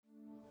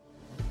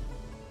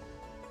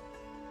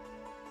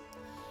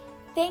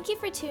Thank you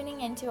for tuning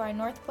in to our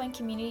North Point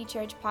Community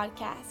Church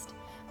podcast.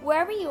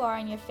 Wherever you are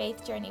in your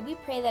faith journey, we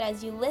pray that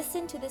as you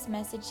listen to this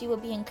message, you will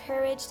be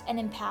encouraged and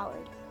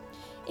empowered.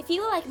 If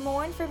you would like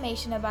more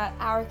information about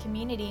our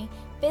community,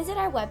 visit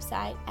our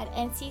website at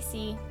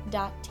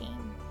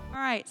ncc.team.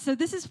 All right, so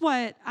this is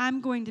what I'm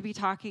going to be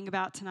talking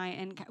about tonight,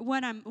 and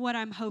what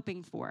I'm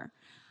hoping for,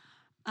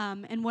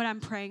 and what I'm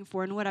praying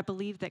for, and what I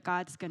believe that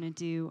God's going to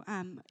do.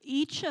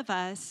 Each of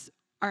us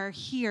are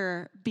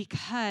here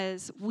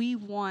because we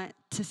want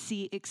to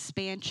see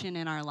expansion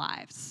in our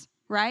lives,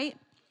 right?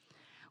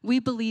 We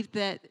believe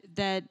that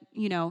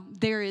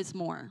there is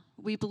more.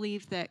 We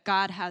believe that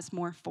God has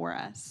more for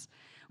us.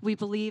 We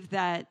believe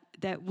that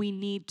we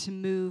need to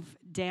move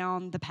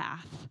down the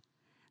path.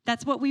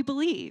 That's what we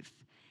believe.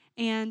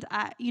 And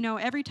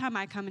every time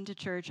I come into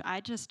church, I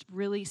just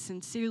really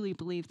sincerely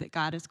believe that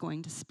God is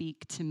going to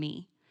speak to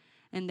me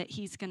and that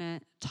he's going to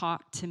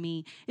talk to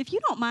me. If you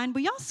don't mind, will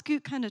y'all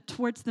scoot kind of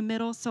towards the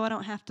middle so I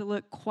don't have to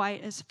look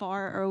quite as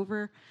far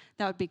over?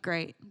 That would be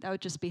great. That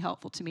would just be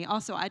helpful to me.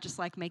 Also, I just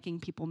like making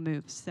people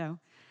move, so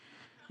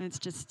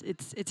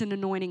it's an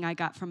anointing I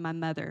got from my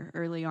mother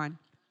early on.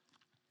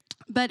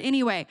 But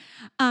anyway,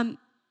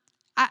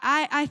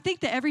 I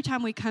think that every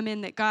time we come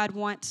in that God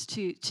wants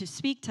to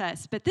speak to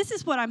us, but this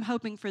is what I'm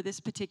hoping for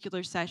this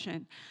particular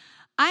session.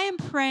 I am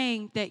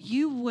praying that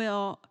you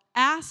will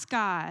ask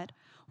God,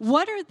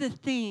 what are the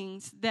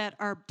things that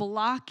are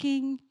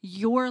blocking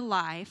your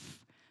life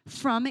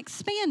from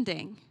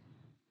expanding?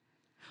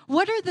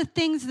 What are the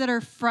things that are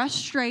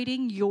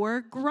frustrating your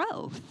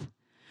growth?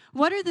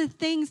 What are the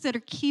things that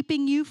are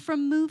keeping you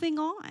from moving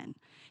on?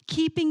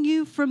 Keeping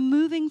you from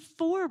moving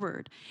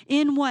forward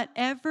in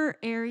whatever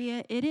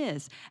area it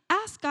is.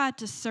 Ask God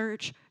to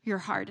search your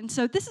heart. And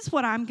so this is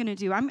what I'm going to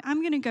do. I'm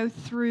going to go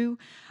through,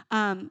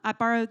 I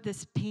borrowed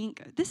this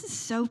pink. This is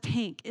so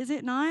pink, is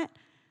it not?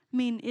 I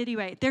mean,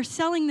 anyway, they're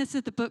selling this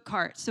at the book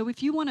cart. So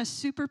if you want a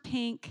super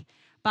pink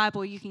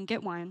Bible, you can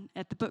get one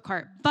at the book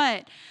cart.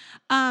 But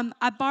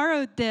I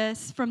borrowed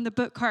this from the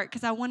book cart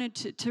because I wanted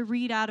to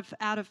read out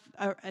of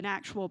an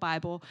actual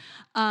Bible,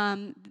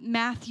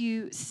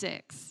 Matthew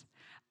 6.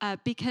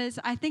 Because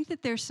I think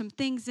that there's some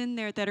things in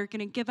there that are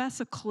going to give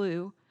us a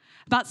clue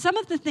about some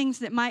of the things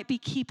that might be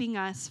keeping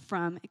us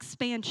from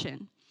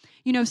expansion.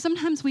 You know,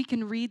 sometimes we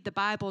can read the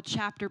Bible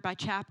chapter by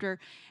chapter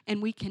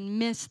and we can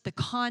miss the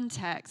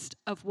context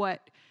of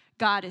what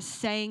God is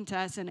saying to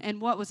us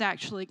and what was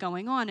actually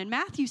going on. And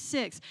Matthew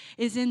 6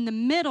 is in the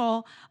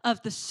middle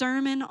of the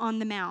Sermon on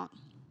the Mount.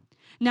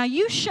 Now,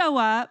 you show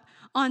up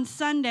on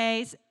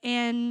Sundays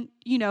and,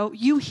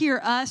 you hear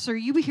us or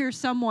you hear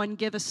someone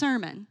give a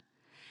sermon.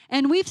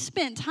 And we've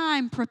spent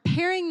time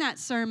preparing that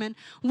sermon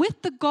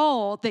with the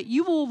goal that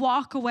you will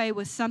walk away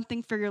with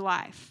something for your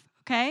life,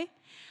 okay?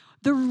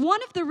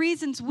 One of the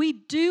reasons we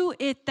do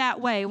it that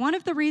way, one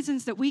of the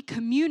reasons that we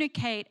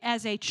communicate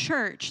as a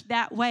church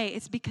that way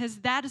is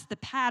because that is the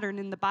pattern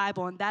in the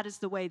Bible, and that is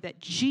the way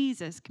that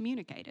Jesus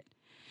communicated.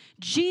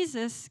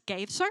 Jesus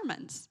gave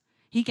sermons.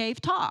 He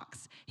gave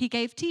talks. He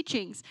gave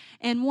teachings.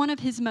 And one of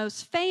his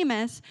most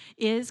famous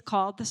is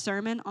called the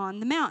Sermon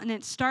on the Mount. And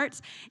it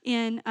starts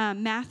in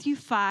Matthew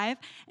 5,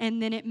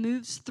 and then it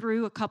moves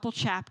through a couple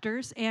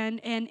chapters.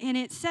 And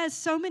it says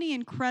so many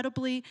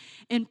incredibly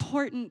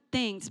important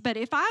things. But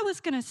if I was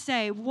going to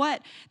say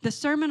what the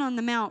Sermon on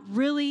the Mount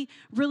really,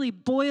 really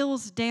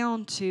boils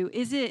down to,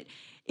 it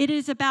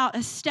is about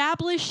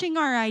establishing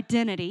our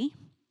identity,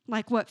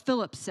 like what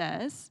Philip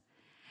says,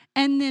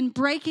 and then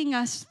breaking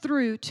us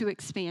through to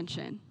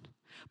expansion.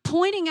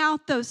 Pointing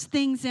out those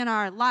things in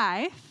our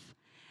life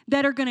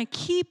that are going to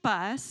keep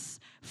us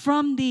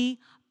from the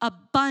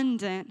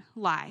abundant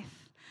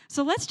life.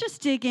 So let's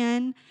just dig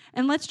in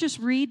and let's just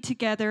read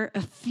together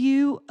a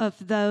few of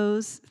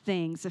those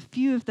things,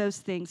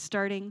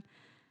 starting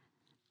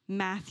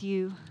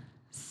Matthew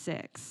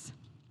 6.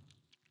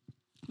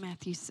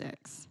 Matthew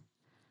 6.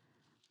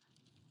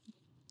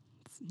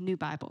 It's new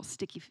Bible,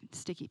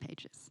 sticky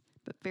pages.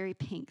 But very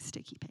pink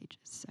sticky pages,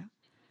 so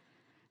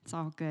it's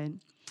all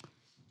good.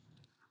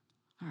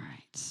 All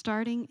right,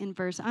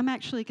 I'm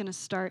actually going to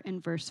start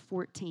in verse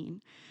 14.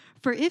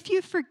 For if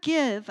you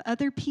forgive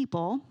other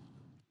people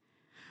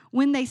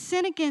when they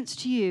sin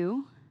against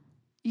you,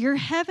 your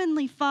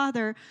heavenly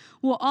Father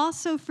will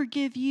also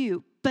forgive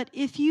you. But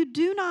if you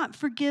do not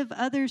forgive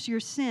others your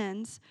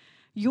sins,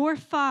 your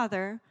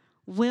Father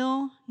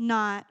will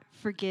not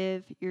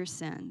forgive your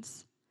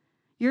sins.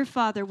 Your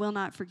Father will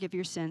not forgive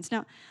your sins.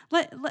 Now,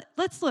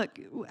 let's look.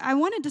 I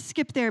wanted to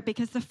skip there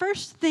because the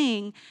first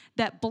thing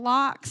that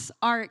blocks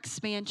our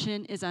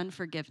expansion is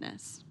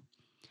unforgiveness.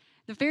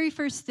 The very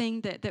first thing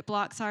that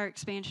blocks our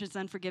expansion is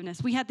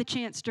unforgiveness. We had the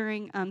chance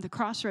during the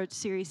Crossroads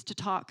series to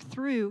talk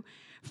through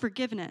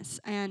forgiveness,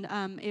 and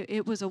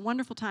it was a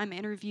wonderful time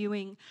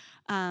interviewing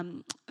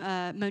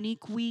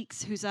Monique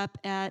Weeks, who's up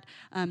at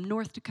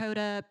North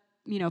Dakota,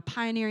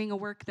 pioneering a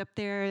work up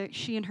there.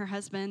 She and her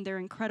husband, they're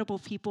incredible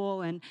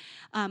people, and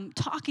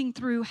talking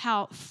through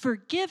how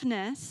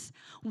forgiveness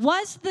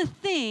was the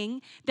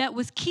thing that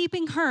was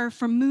keeping her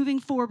from moving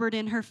forward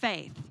in her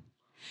faith.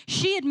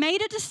 She had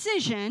made a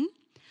decision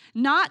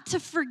not to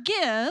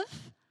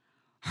forgive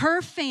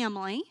her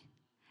family,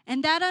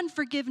 and that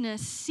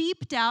unforgiveness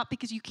seeped out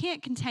because you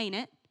can't contain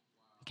it,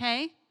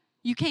 okay?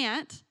 You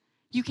can't.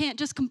 You can't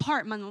just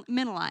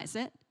compartmentalize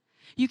it.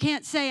 You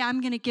can't say, I'm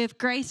going to give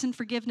grace and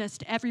forgiveness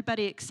to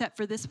everybody except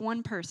for this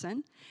one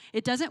person.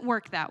 It doesn't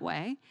work that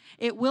way.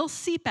 It will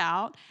seep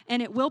out,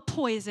 and it will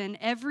poison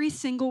every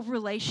single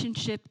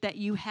relationship that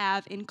you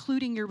have,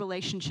 including your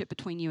relationship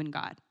between you and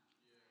God,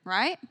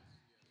 right?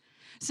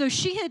 So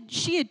she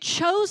had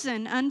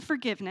chosen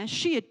unforgiveness.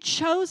 She had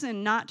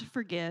chosen not to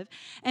forgive.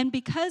 And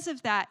because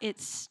of that,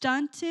 it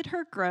stunted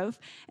her growth,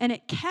 and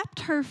it kept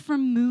her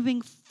from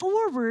moving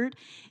forward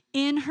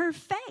in her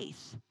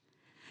faith.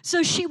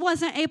 So she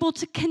wasn't able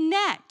to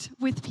connect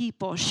with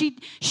people. She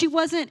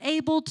wasn't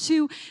able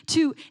to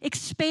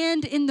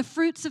expand in the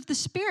fruits of the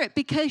Spirit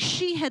because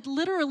she had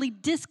literally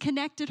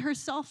disconnected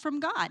herself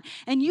from God.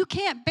 And you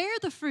can't bear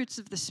the fruits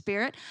of the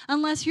Spirit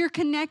unless you're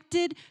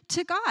connected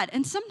to God.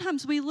 And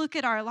sometimes we look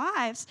at our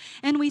lives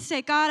and we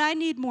say, God, I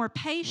need more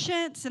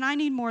patience, and I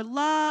need more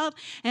love,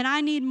 and I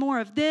need more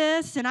of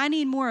this, and I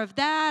need more of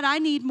that. I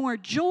need more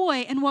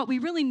joy. And what we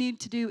really need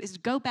to do is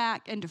go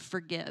back and to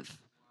forgive.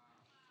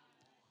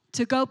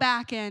 To go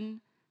back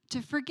and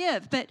to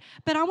forgive. But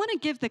I want to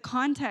give the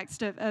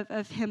context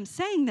of him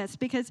saying this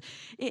because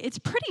it's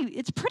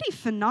pretty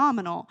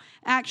phenomenal,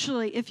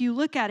 actually, if you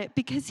look at it,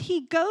 because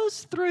he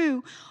goes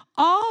through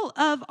all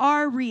of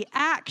our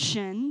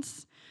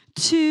reactions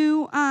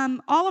to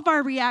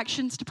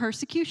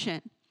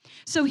persecution.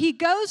 So he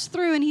goes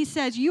through and he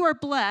says, you are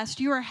blessed,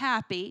 you are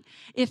happy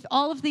if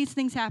all of these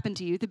things happen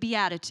to you, the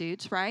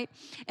Beatitudes, right?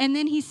 And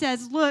then he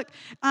says, look,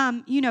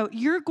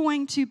 you're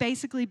going to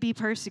basically be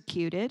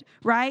persecuted,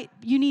 right?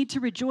 You need to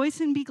rejoice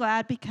and be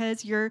glad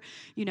because you're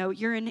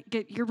in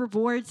your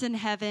rewards in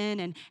heaven.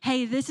 And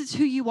hey, this is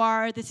who you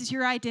are. This is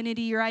your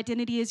identity. Your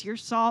identity is your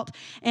salt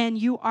and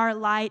you are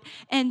light.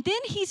 And then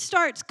he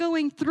starts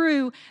going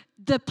through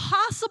the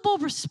possible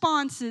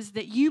responses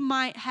that you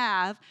might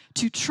have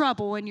to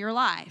trouble in your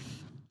life.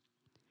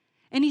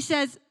 And he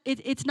says,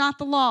 it's not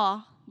the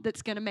law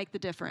that's going to make the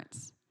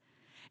difference.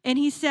 And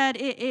he said,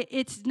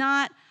 it's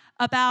not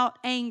about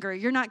anger.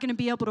 You're not going to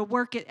be able to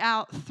work it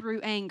out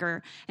through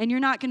anger. And you're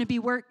not going to be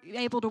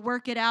able to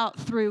work it out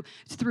through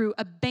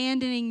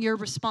abandoning your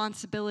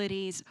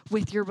responsibilities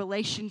with your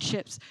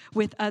relationships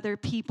with other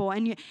people.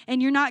 And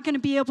you're not going to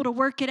be able to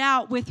work it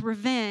out with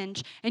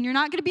revenge. And you're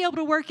not going to be able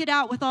to work it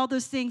out with all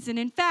those things. And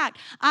in fact,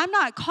 I'm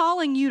not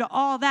calling you to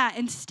all that.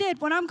 Instead,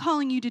 what I'm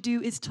calling you to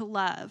do is to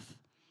love.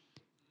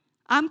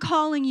 I'm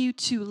calling you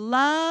to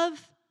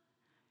love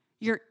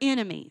your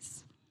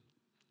enemies.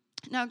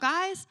 Now,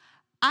 guys,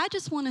 I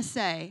just want to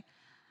say,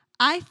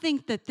 I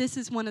think that this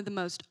is one of the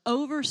most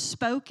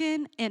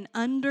overspoken and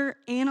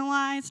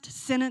underanalyzed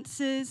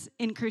sentences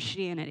in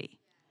Christianity.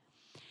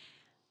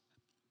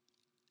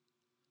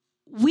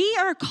 We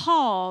are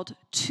called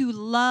to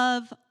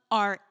love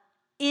our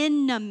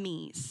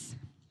enemies.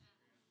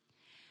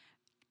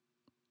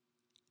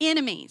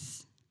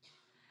 Enemies.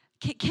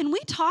 Can we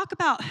talk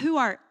about who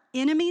our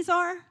enemies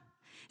are?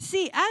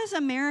 See, as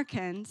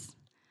Americans,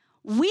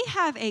 we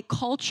have a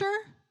culture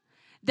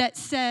that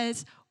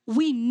says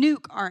we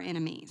nuke our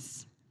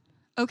enemies,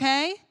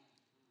 okay?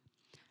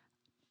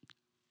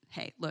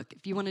 Hey, look,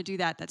 if you want to do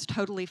that, that's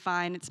totally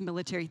fine. It's a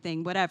military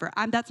thing, whatever.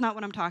 That's not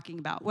what I'm talking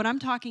about. What I'm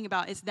talking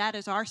about is that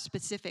is our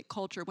specific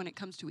culture when it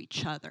comes to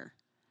each other.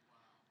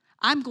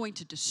 I'm going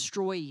to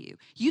destroy you.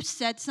 You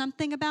said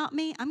something about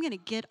me, I'm going to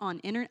get on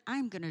internet,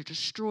 I'm going to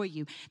destroy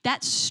you.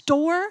 That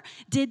store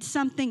did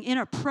something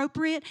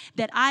inappropriate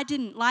that I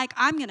didn't like.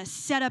 I'm going to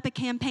set up a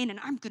campaign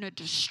and I'm going to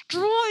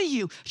destroy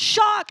you.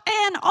 Shock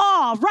and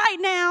awe right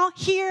now,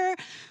 here,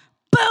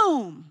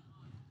 boom.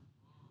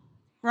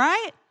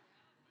 Right?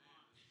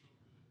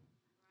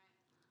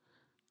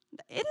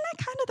 Isn't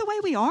that kind of the way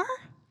we are?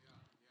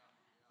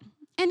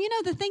 And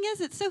the thing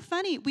is, it's so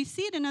funny. We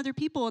see it in other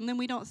people and then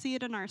we don't see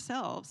it in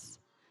ourselves.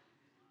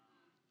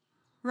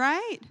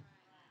 Right?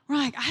 We're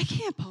like, I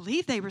can't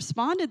believe they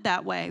responded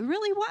that way.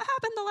 Really, what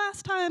happened the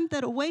last time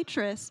that a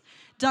waitress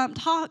dumped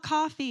hot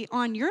coffee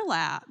on your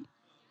lap?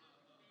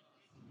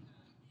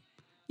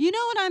 You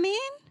know what I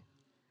mean?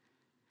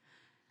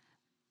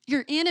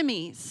 Your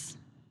enemies,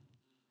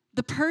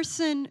 the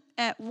person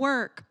at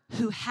work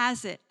who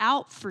has it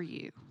out for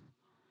you,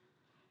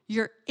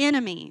 your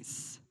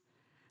enemies.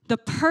 The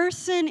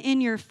person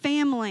in your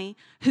family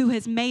who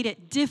has made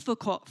it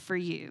difficult for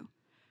you,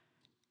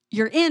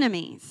 your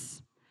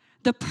enemies.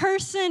 The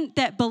person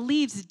that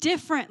believes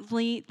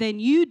differently than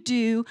you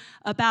do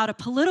about a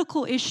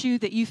political issue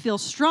that you feel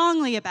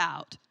strongly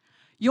about,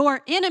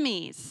 your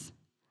enemies.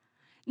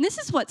 And this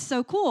is what's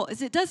so cool,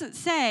 is it doesn't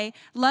say,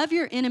 love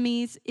your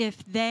enemies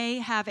if they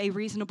have a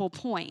reasonable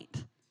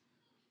point.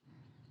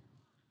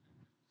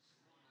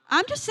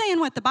 I'm just saying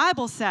what the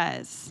Bible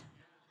says.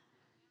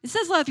 It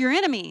says love your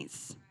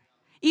enemies.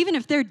 Even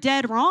if they're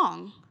dead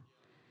wrong,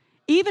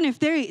 Even if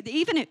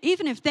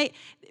they,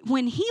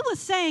 when he was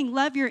saying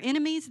love your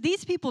enemies,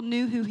 these people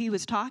knew who he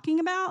was talking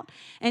about,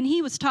 and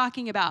he was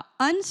talking about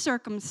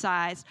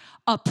uncircumcised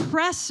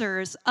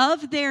oppressors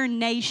of their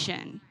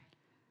nation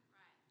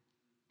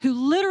who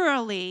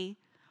literally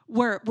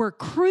were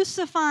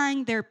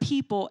crucifying their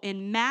people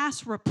in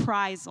mass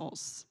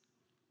reprisals.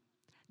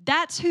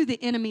 That's who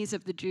the enemies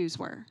of the Jews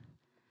were.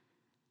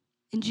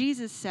 And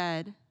Jesus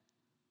said,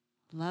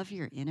 love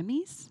your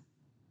enemies?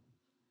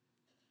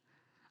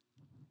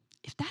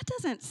 If that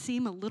doesn't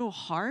seem a little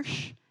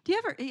harsh, do you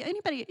ever,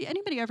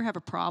 anybody ever have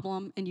a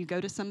problem and you go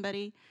to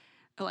somebody,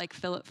 like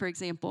Philip, for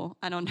example?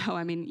 I don't know.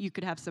 I mean, you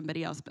could have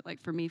somebody else, but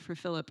like for me, for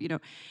Philip,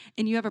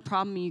 and you have a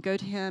problem and you go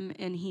to him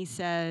and he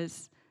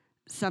says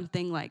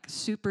something like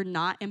super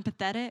not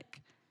empathetic,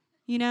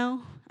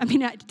 I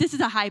mean, this is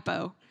a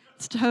hypo.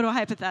 It's total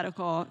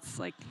hypothetical. It's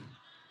like,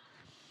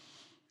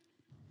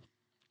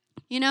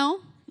 you know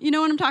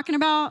what I'm talking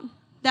about?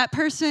 That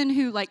person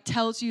who like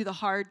tells you the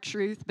hard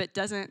truth but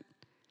doesn't.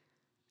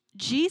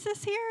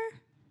 Jesus here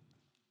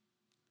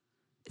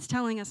is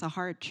telling us a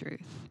hard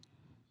truth.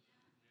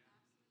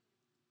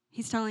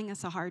 He's telling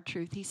us a hard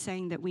truth. He's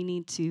saying that we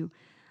need to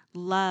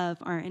love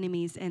our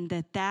enemies and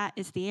that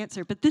is the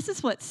answer. But this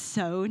is what's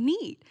so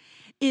neat,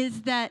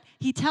 is that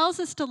he tells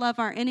us to love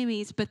our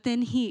enemies, but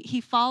then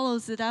he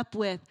follows it up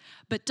with,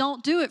 but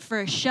don't do it for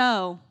a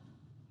show.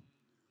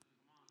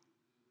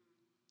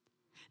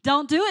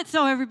 Don't do it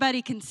so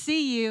everybody can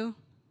see you.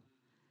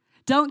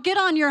 Don't get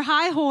on your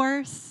high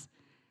horse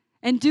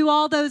and do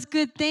all those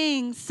good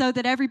things so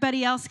that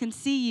everybody else can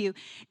see you.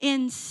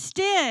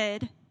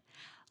 Instead,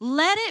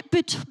 let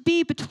it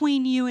be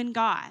between you and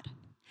God.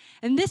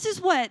 And this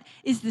is what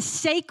is the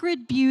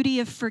sacred beauty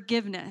of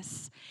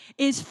forgiveness,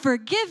 is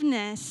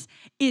forgiveness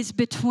is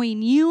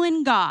between you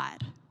and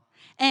God.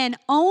 And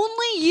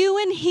only you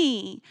and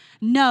he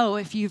know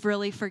if you've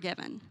really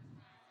forgiven.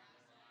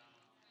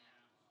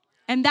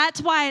 And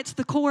that's why it's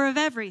the core of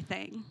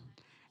everything.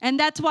 And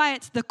that's why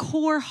it's the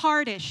core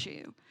heart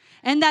issue.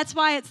 And that's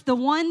why it's the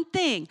one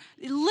thing,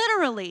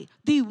 literally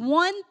the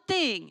one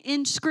thing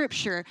in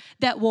Scripture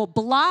that will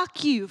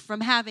block you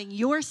from having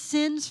your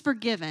sins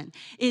forgiven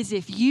is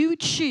if you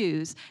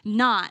choose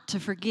not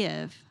to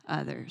forgive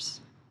others.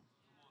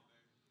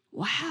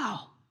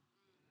 Wow.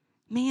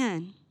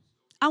 Man,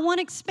 I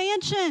want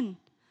expansion.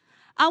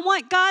 I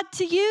want God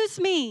to use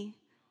me.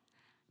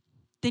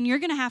 Then you're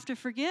going to have to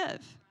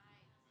forgive.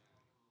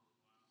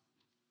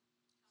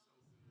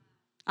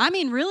 I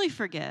mean, really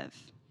forgive.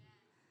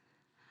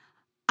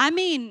 I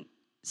mean,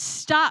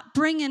 stop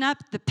bringing up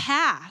the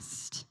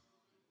past.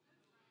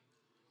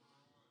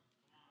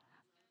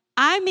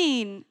 I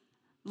mean,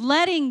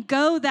 letting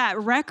go that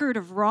record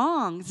of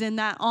wrongs in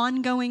that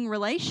ongoing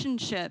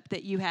relationship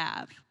that you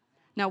have.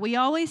 Now, we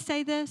always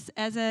say this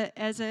as a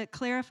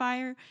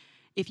clarifier.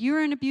 If you're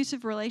in an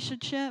abusive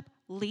relationship,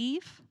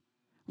 leave.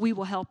 We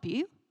will help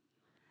you.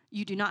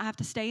 You do not have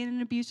to stay in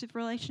an abusive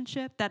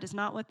relationship. That is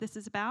not what this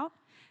is about.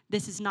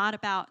 This is not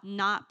about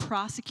not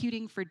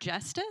prosecuting for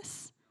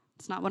justice.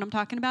 It's not what I'm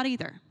talking about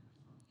either.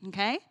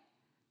 Okay?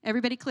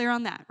 Everybody clear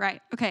on that?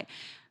 Right. Okay.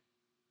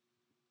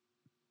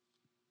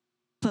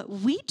 But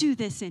we do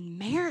this in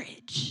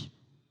marriage.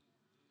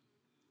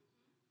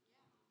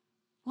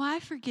 Well, I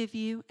forgive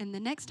you, and the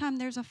next time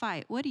there's a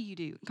fight, what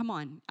do? Come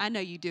on. I know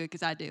you do it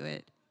because I do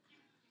it.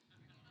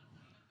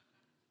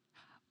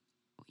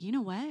 You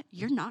know what?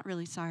 You're not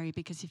really sorry,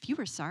 because if you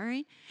were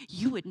sorry,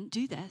 you wouldn't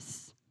do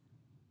this.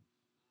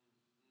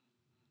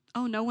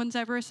 Oh, no one's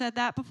ever said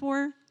that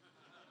before?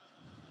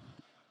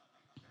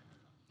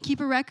 Keep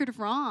a record of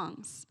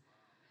wrongs.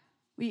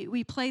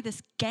 We play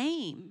this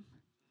game.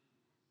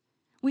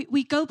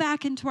 We go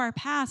back into our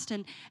past,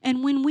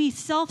 and when we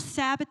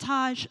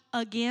self-sabotage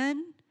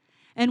again,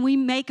 and we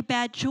make a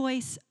bad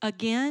choice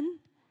again,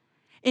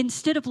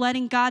 instead of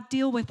letting God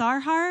deal with our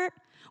heart,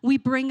 we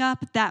bring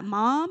up that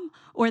mom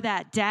or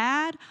that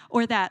dad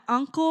or that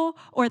uncle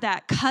or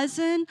that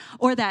cousin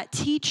or that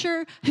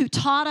teacher who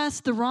taught us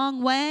the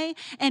wrong way,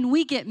 and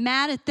we get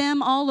mad at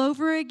them all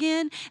over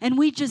again, and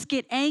we just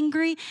get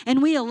angry,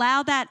 and we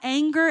allow that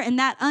anger and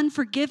that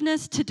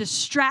unforgiveness to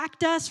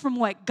distract us from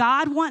what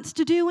God wants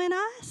to do in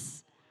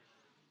us.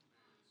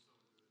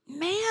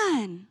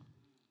 Man,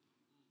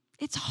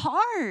 it's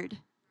hard.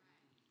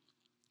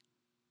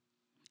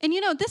 And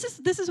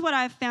this is what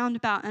I've found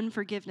about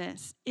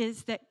unforgiveness,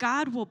 is that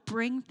God will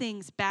bring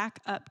things back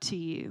up to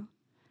you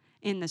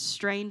in the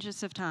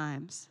strangest of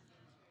times.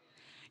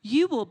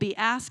 You will be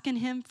asking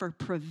him for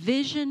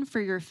provision for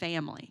your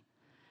family.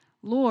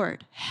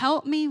 Lord,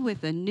 help me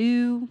with a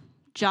new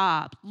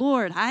job.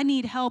 Lord, I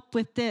need help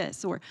with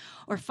this. Or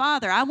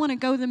Father, I want to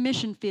go to the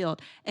mission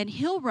field. And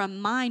he'll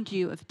remind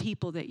you of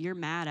people that you're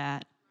mad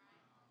at.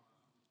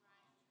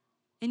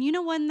 And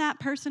when that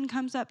person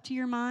comes up to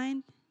your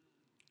mind,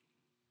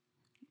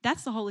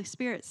 that's the Holy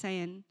Spirit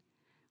saying,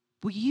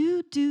 will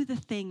you do the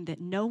thing that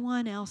no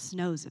one else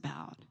knows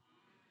about?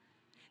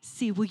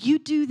 See, will you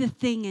do the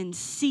thing in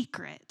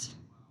secret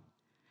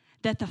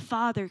that the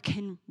Father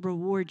can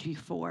reward you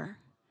for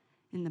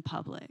in the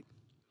public?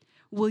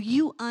 will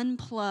you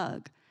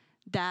unplug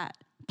that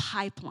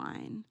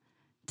pipeline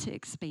to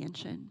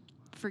expansion?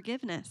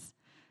 Forgiveness.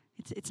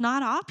 It's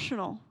not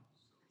optional.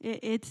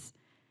 It's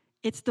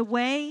the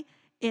way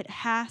it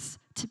has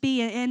to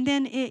be. And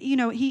then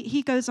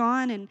he goes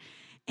on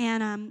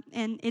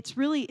and it's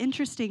really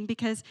interesting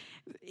because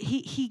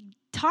he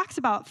talks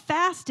about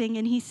fasting,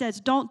 and he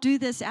says, don't do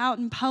this out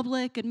in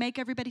public and make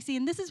everybody see.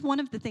 And this is one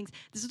of the things.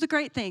 This is a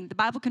great thing. The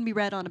Bible can be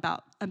read on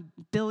about 1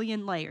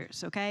 billion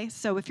layers, okay?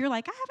 So if you're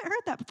like, I haven't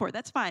heard that before,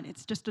 that's fine.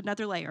 It's just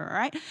another layer, all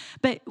right?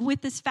 But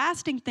with this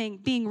fasting thing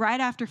being right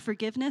after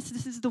forgiveness,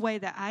 this is the way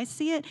that I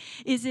see it,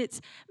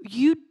 is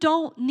you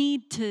don't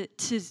need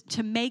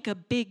to make a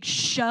big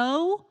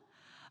show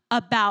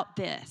about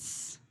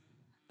this,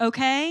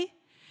 okay?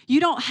 You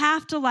don't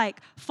have to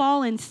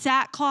fall in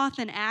sackcloth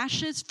and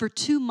ashes for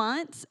 2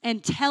 months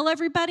and tell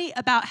everybody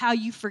about how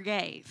you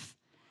forgave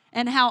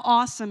and how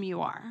awesome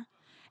you are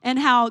and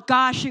how,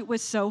 gosh, it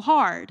was so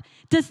hard.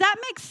 Does that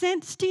make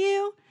sense to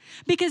you?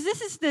 Because this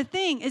is the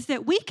thing, is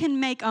that we can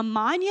make a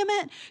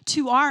monument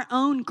to our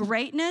own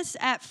greatness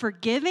at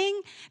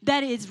forgiving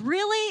that is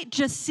really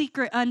just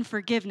secret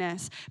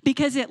unforgiveness,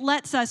 because it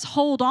lets us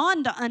hold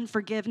on to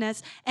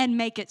unforgiveness and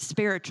make it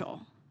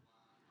spiritual,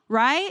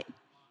 right?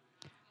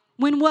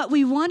 When what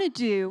we want to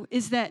do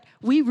is that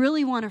we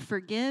really want to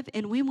forgive,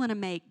 and we want to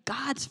make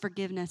God's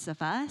forgiveness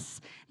of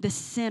us the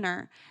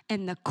center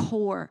and the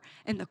core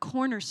and the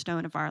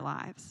cornerstone of our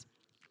lives.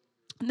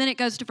 And then it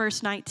goes to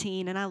verse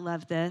 19, and I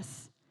love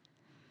this.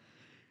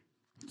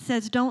 It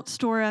says, don't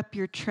store up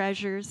your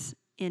treasures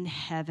in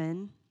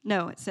heaven.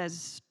 No, it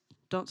says,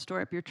 don't store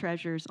up your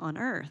treasures on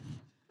earth.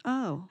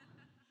 Oh.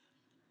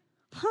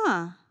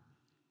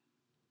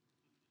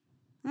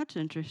 That's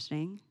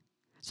interesting.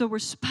 So we're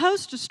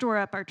supposed to store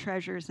up our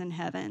treasures in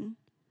heaven,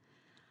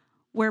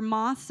 where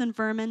moths and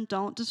vermin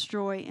don't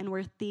destroy and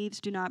where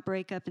thieves do not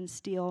break up and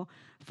steal.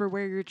 For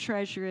where your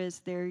treasure is,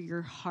 there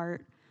your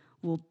heart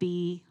will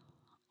be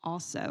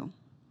also.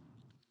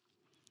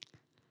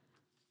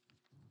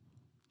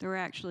 There were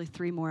actually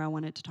 3 more I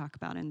wanted to talk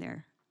about in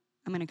there.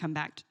 I'm going to come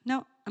back.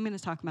 I'm going to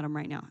talk about them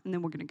right now, and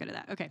then we're going to go to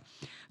that. Okay.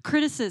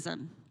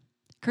 Criticism.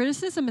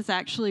 Criticism is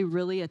actually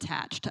really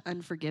attached to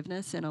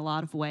unforgiveness in a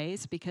lot of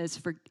ways,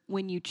 because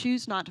when you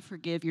choose not to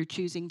forgive, you're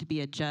choosing to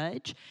be a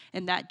judge,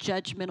 and that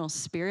judgmental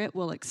spirit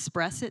will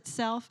express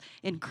itself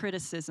in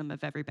criticism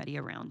of everybody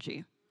around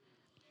you.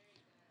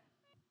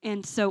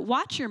 And so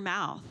watch your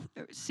mouth.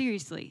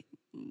 Seriously.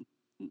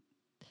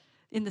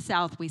 In the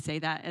South, we say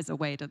that as a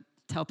way to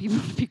tell people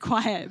to be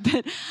quiet,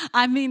 but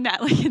I mean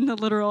that in the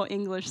literal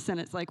English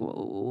sentence,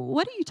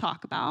 what do you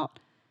talk about?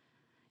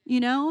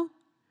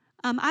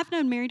 I've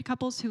known married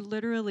couples who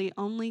literally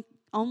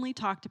only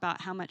talked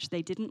about how much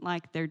they didn't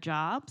like their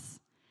jobs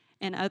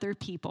and other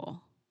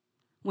people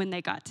when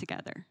they got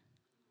together.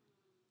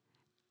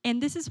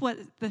 And this is what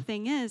the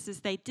thing is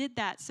they did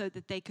that so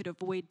that they could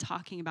avoid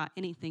talking about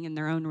anything in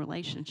their own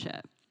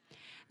relationship.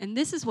 And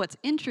this is what's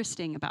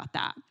interesting about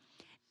that,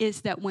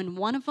 is that when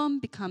one of them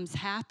becomes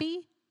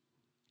happy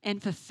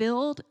and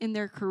fulfilled in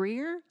their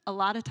career, a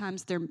lot of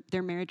times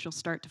their marriage will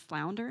start to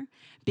flounder,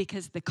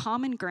 because the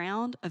common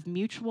ground of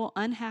mutual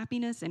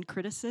unhappiness and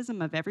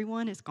criticism of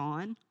everyone is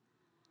gone.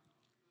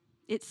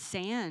 It's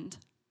sand.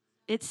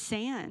 It's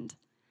sand.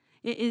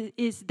 It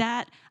is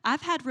that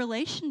I've had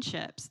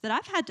relationships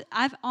that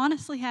I've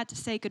honestly had to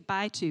say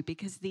goodbye to,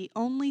 because the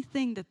only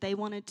thing that they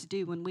wanted to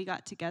do when we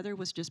got together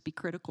was just be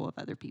critical of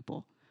other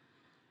people.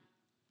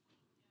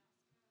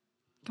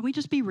 Can we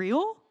just be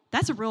real?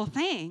 That's a real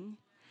thing.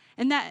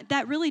 And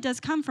that really does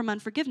come from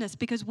unforgiveness,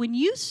 because when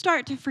you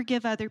start to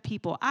forgive other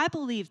people, I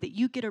believe that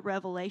you get a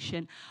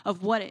revelation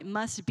of what it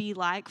must be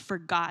like for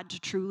God to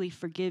truly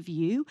forgive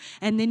you.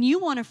 And then you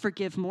want to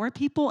forgive more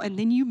people, and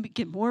then you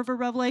get more of a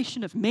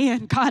revelation of,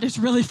 man, God has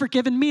really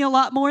forgiven me a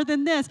lot more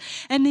than this.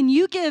 And then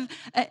you give,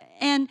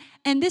 and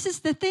this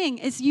is the thing,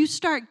 is you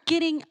start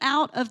getting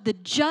out of the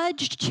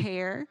judge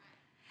chair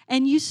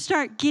and you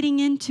start getting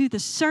into the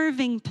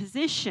serving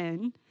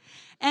position.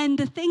 And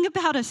the thing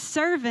about a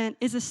servant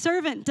is a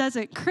servant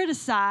doesn't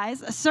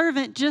criticize, a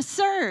servant just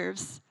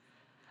serves.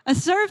 A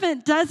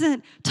servant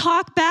doesn't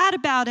talk bad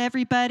about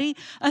everybody.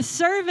 A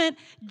servant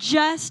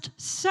just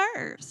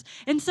serves.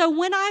 And so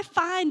when I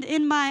find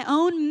in my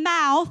own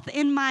mouth,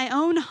 in my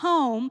own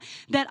home,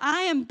 that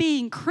I am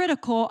being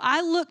critical,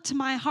 I look to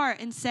my heart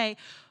and say,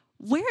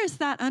 where is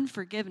that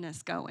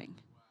unforgiveness going?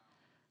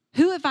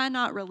 Who have I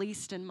not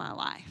released in my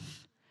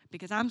life?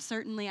 Because I'm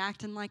certainly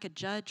acting like a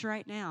judge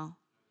right now.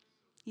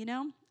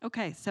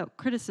 Okay, so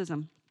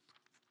criticism.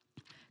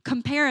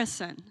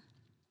 Comparison.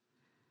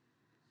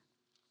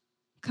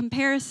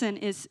 Comparison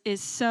is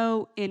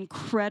so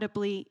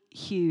incredibly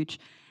huge.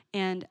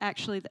 And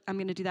actually, I'm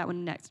going to do that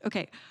one next.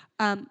 Okay,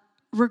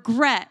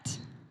 regret.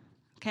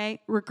 Okay,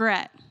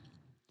 regret.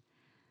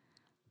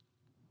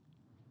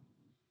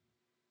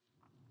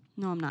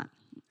 No, I'm not.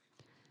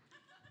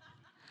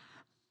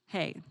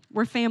 Hey,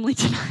 we're family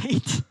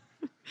tonight.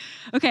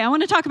 Okay, I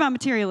want to talk about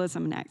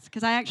materialism next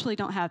because I actually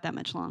don't have that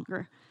much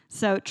longer.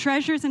 So,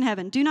 treasures in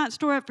heaven. Do not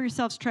store up for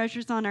yourselves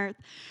treasures on earth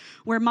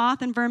where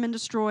moth and vermin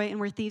destroy and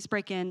where thieves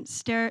break in.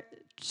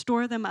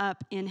 Store them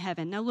up in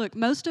heaven. Now, look,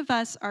 most of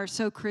us are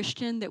so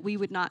Christian that we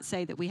would not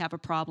say that we have a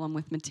problem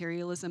with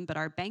materialism, but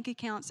our bank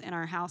accounts and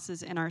our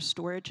houses and our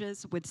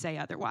storages would say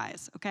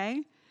otherwise,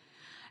 okay?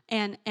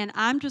 And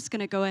I'm just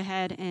going to go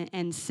ahead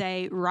and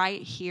say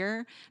right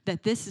here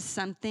that this is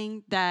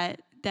something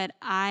that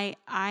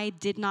I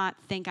did not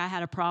think I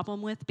had a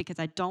problem with because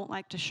I don't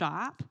like to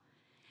shop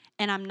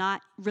and I'm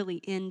not really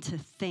into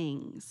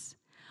things.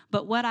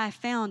 But what I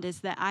found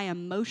is that I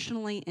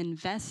emotionally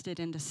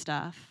invested into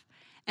stuff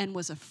and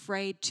was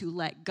afraid to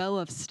let go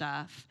of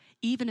stuff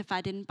even if I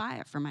didn't buy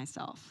it for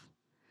myself.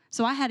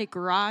 So I had a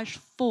garage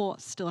full,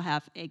 still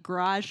have a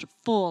garage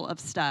full of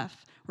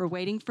stuff. We're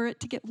waiting for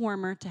it to get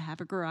warmer to have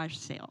a garage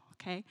sale,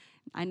 okay?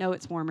 I know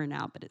it's warmer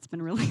now, but it's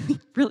been a really,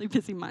 really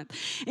busy month.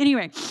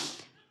 Anyway,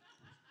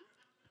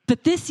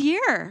 but this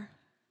year,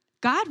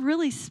 God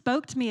really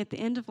spoke to me at the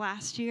end of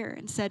last year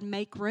and said,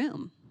 make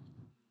room.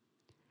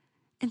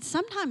 And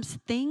sometimes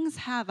things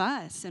have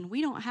us and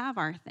we don't have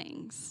our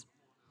things,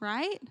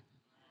 right?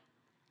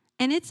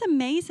 And it's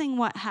amazing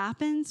what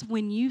happens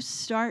when you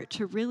start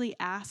to really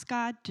ask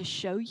God to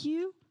show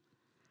you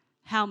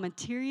how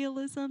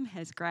materialism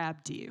has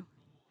grabbed you.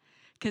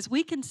 Because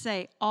we can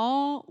say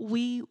all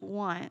we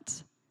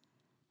want.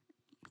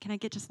 Can I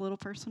get just a little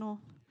personal?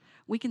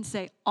 We can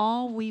say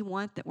all we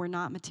want that we're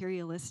not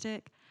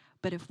materialistic,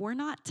 but if we're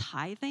not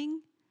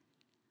tithing,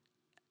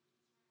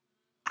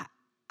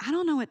 I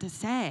don't know what to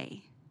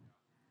say.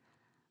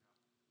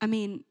 I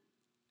mean,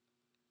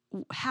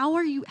 how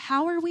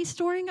are we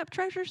storing up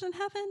treasures in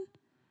heaven?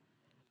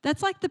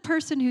 That's like the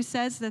person who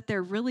says that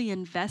they're really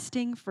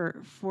investing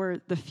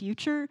for the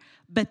future,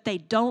 but they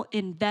don't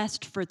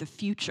invest for the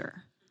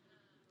future.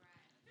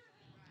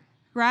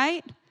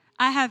 Right?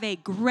 I have a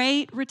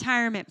great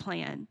retirement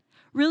plan.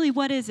 Really,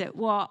 what is it?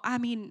 Well, I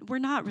mean, we're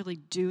not really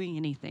doing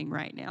anything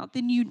right now.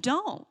 Then you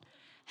don't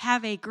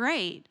have a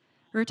great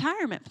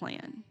retirement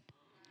plan.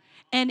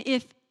 And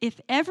if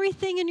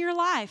everything in your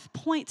life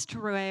points to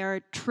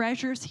where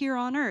treasures here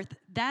on earth,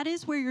 that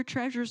is where your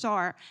treasures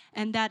are,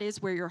 and that is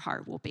where your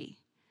heart will be.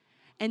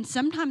 And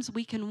sometimes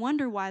we can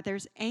wonder why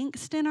there's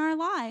angst in our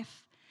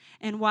life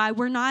and why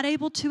we're not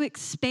able to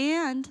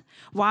expand,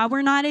 why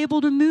we're not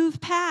able to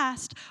move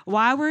past,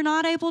 why we're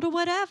not able to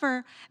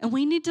whatever. And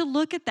we need to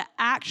look at the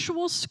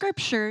actual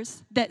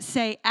scriptures that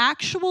say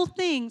actual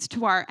things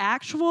to our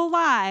actual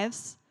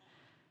lives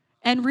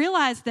and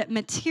realize that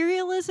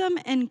materialism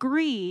and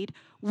greed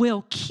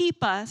will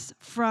keep us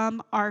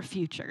from our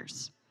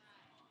futures.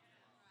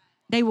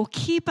 They will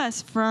keep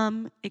us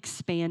from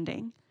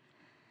expanding.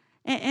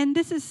 And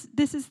this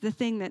is the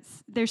thing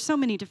there's so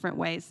many different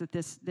ways that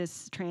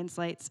this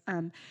translates.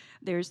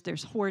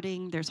 There's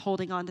hoarding, there's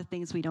holding on to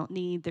things we don't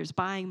need, there's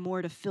buying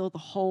more to fill the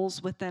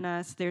holes within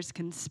us, there's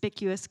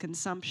conspicuous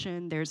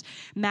consumption, there's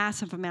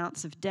massive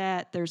amounts of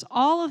debt, there's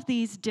all of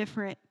these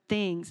different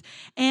things.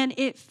 And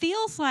it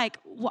feels like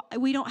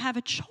we don't have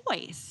a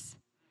choice.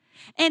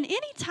 And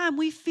anytime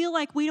we feel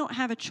like we don't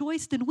have a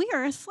choice, then we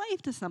are a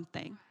slave to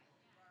something.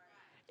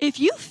 If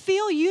you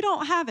feel you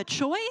don't have a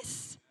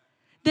choice,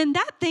 then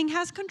that thing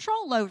has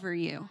control over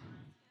you.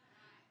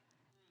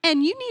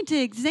 And you need to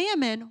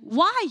examine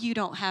why you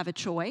don't have a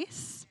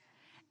choice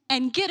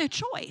and get a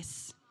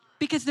choice,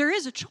 because there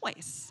is a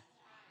choice.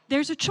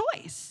 There's a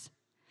choice.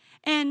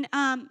 And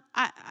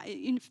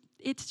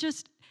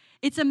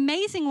it's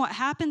amazing what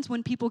happens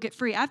when people get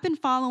free. I've been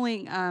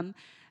following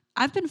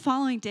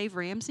Dave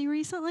Ramsey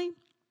recently.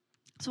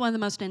 It's one of the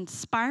most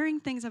inspiring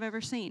things I've ever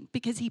seen,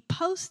 because he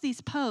posts these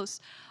posts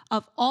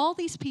of all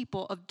these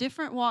people of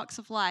different walks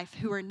of life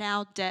who are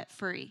now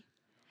debt-free.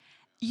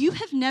 You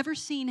have never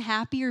seen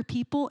happier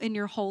people in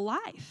your whole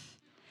life.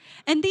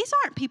 And these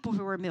aren't people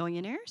who are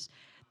millionaires.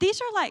 These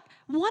are like,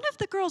 one of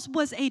the girls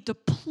was a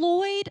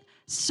deployed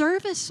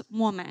service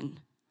woman,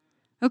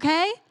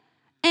 okay?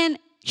 And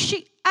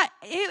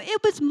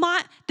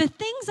the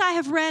things I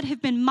have read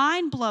have been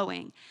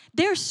mind-blowing.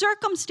 Their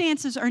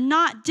circumstances are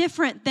not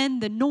different than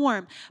the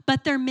norm,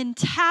 but their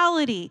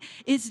mentality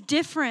is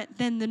different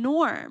than the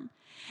norm.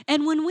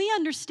 And when we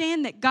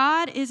understand that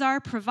God is our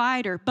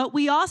provider, but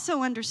we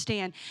also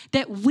understand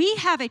that we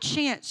have a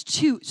chance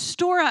to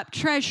store up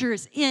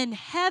treasures in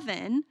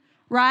heaven,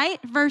 right,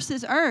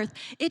 versus earth,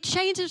 it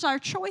changes our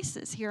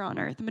choices here on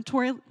earth.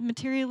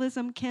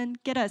 Materialism can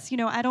get us.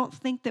 I don't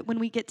think that when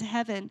we get to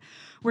heaven,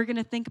 we're going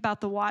to think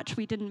about the watch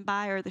we didn't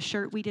buy or the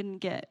shirt we didn't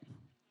get.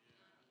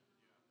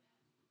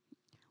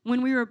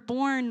 When we were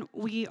born,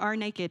 we are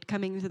naked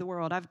coming into the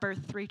world. I've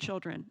birthed 3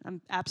 children.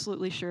 I'm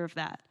absolutely sure of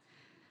that.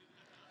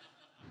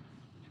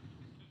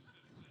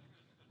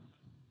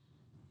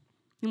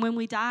 And when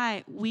we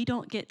die, we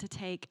don't get to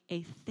take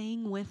a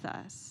thing with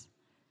us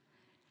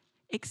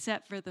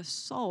except for the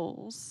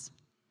souls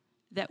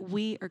that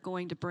we are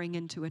going to bring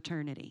into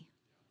eternity.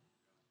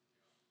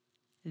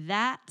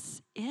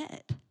 That's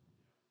it.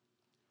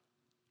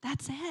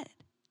 That's it.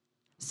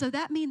 So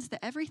that means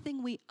that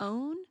everything we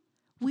own,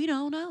 we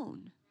don't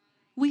own.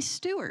 We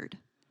steward.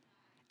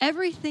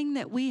 Everything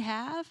that we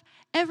have,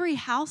 every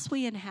house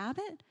we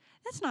inhabit,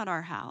 that's not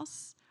our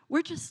house.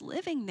 We're just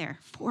living there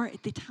for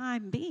the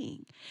time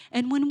being.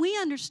 And when we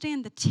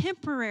understand the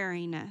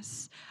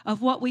temporariness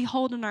of what we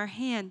hold in our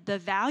hand, the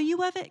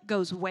value of it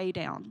goes way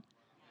down.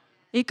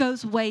 It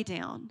goes way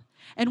down.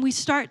 And we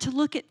start to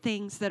look at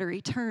things that are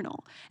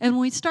eternal. And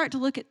when we start to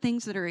look at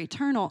things that are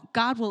eternal,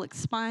 God will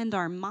expand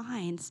our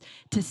minds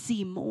to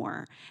see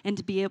more and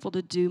to be able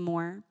to do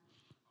more.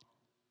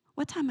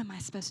 What time am I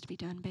supposed to be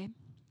done, babe?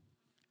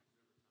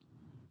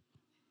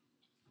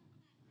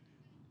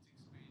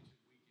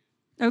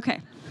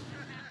 Okay.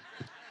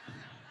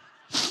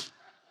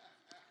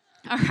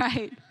 All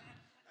right.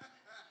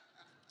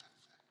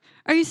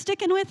 Are you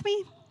sticking with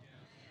me?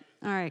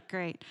 All right,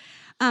 great.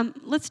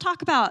 Let's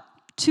talk about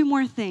two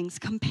more things.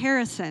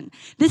 Comparison.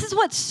 This is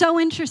what's so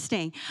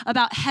interesting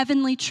about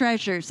heavenly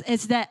treasures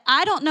is that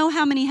I don't know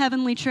how many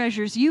heavenly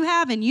treasures you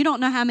have, and you don't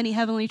know how many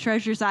heavenly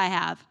treasures I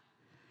have.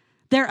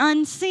 They're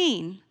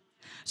unseen.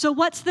 So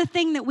what's the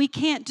thing that we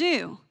can't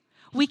do?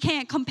 We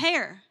can't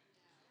compare.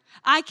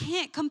 I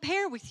can't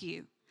compare with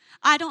you.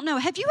 I don't know.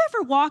 Have you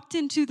ever walked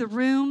into the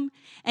room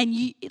and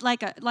you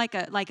like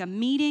a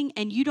meeting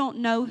and you don't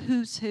know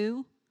who's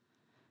who?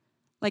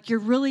 Like you're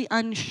really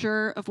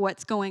unsure of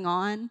what's going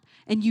on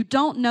and you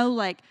don't know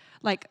like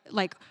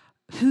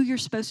who you're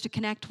supposed to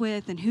connect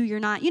with and who you're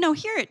not. You know,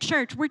 here at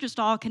church, we're just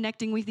all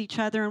connecting with each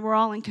other and we're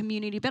all in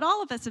community, but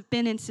all of us have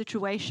been in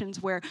situations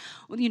where,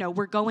 you know,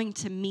 we're going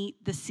to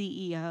meet the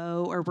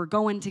CEO or we're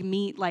going to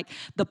meet like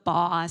the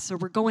boss or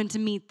we're going to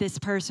meet this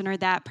person or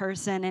that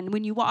person. And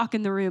when you walk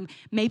in the room,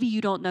 maybe you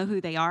don't know who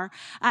they are.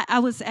 I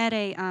was at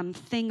a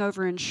thing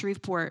over in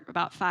Shreveport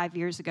about 5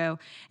 years ago,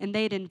 and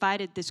they had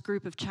invited this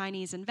group of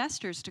Chinese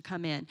investors to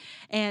come in.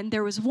 And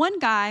there was one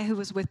guy who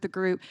was with the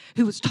group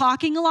who was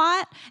talking a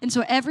lot, and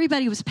so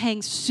everybody was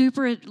paying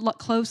super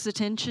close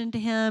attention to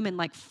him and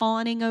like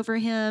fawning over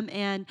him.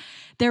 And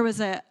there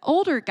was an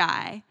older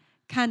guy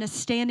kind of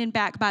standing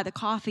back by the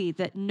coffee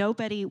that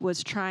nobody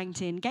was trying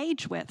to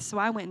engage with. So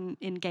I went and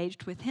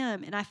engaged with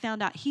him, and I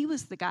found out he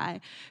was the guy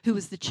who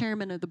was the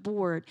chairman of the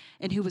board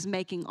and who was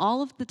making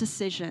all of the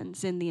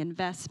decisions in the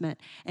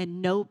investment,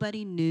 and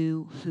nobody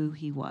knew who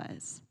he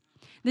was.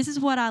 This is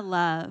what I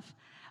love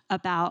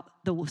about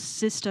the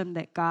system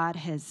that God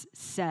has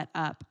set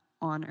up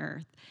on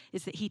earth,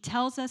 is that he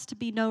tells us to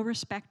be no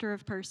respecter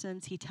of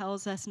persons. He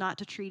tells us not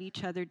to treat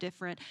each other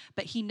different,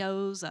 but he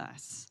knows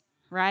us,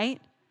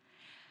 right?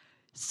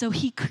 So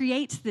he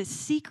creates this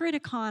secret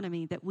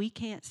economy that we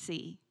can't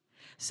see,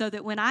 so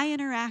that when I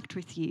interact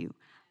with you,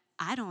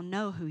 I don't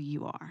know who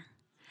you are.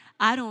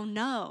 I don't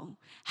know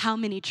how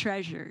many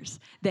treasures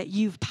that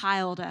you've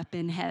piled up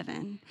in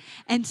heaven.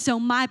 And so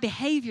my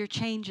behavior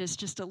changes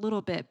just a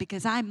little bit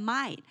because I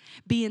might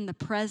be in the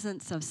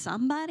presence of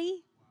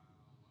somebody.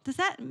 Does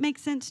that make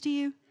sense to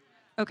you?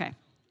 Okay.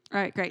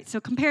 All right, great. So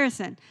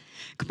comparison.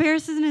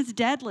 Comparison is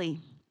deadly.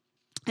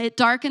 It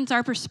darkens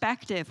our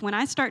perspective. When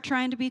I start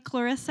trying to be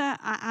Clarissa,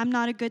 I'm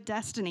not a good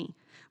Destiny.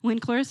 When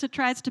Clarissa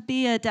tries to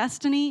be a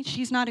Destiny,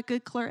 she's not a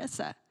good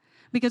Clarissa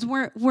because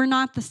we're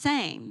not the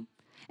same.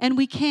 And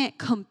we can't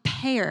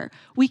compare.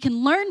 We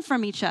can learn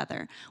from each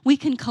other. We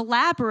can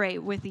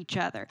collaborate with each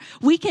other.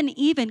 We can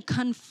even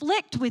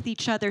conflict with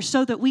each other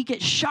so that we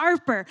get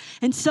sharper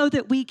and so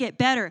that we get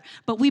better.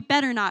 But we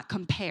better not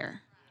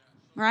compare,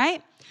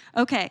 right?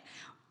 Okay,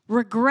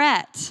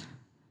 regret.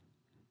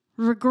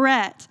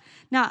 Regret.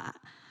 Now,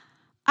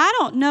 I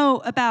don't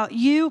know about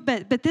you,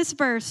 but this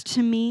verse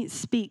to me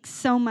speaks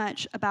so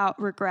much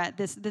about regret,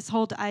 this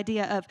whole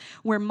idea of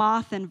where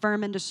moth and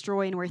vermin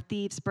destroy and where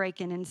thieves break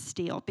in and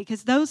steal,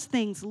 because those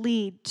things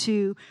lead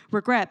to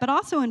regret. But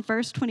also in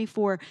verse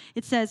 24,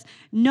 it says,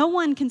 no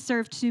one can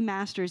serve two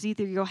masters.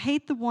 Either you'll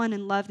hate the one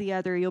and love the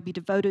other, or you'll be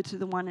devoted to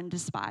the one and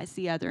despise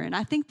the other. And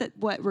I think that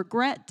what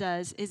regret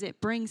does is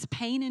it brings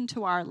pain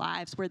into our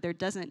lives where there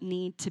doesn't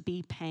need to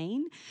be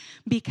pain,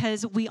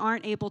 because we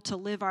aren't able to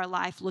live our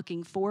life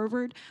looking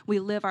forward. We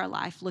live our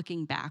life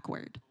looking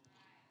backward.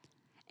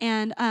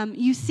 And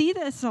you see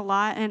this a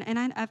lot, and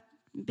I've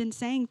been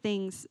saying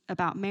things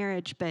about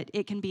marriage, but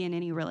it can be in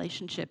any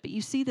relationship. But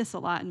you see this a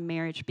lot in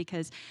marriage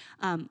because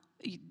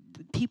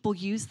people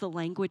use the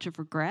language of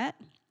regret,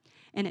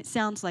 and it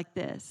sounds like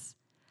this.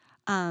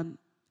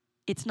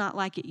 It's not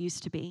like it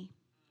used to be.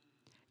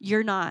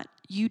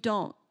 You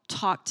don't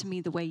talk to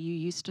me the way you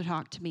used to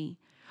talk to me.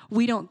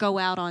 We don't go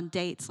out on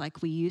dates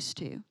like we used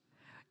to.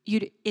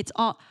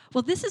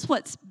 This is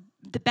what's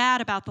the bad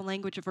about the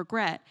language of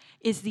regret,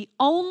 is the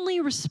only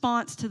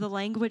response to the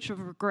language of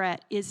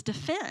regret is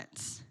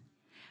defense.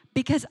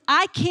 Because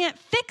I can't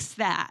fix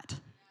that.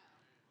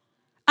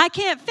 I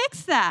can't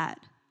fix that.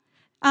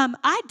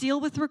 I deal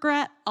with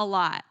regret a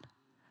lot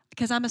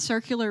because I'm a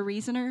circular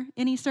reasoner.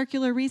 Any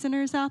circular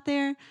reasoners out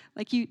there?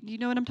 Like you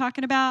know what I'm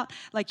talking about?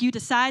 Like you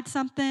decide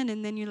something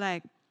and then you're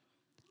like,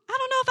 I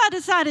don't know if I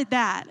decided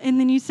that. And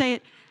then you say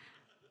it.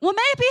 Well,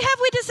 maybe have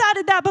we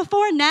decided that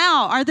before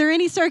now? Are there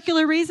any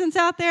circular reasons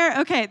out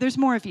there? Okay, there's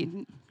more of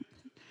you.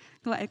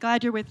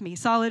 Glad you're with me.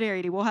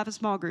 Solidarity. We'll have a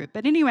small group.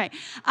 But anyway,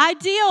 I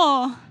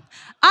deal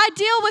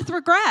with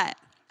regret.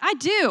 I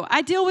do.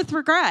 I deal with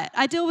regret.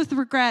 I deal with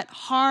regret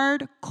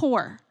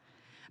hardcore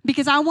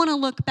because I want to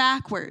look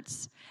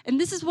backwards. And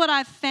this is what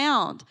I've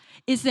found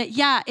is that,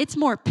 yeah, it's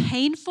more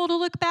painful to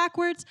look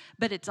backwards,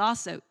 but it's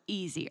also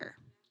easier.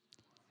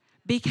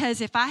 Because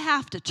if I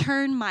have to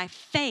turn my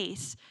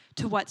face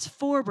to what's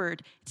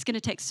forward, it's going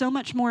to take so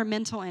much more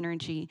mental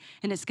energy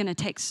and it's going to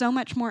take so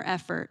much more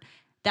effort.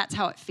 That's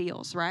how it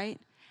feels, right?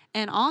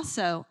 And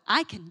also,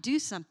 I can do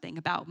something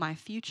about my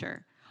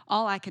future.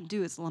 All I can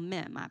do is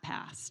lament my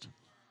past,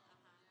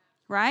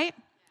 right?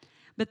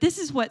 But this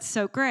is what's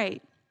so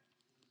great,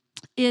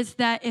 is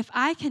that if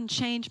I can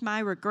change my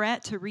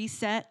regret to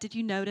reset, did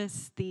you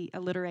notice the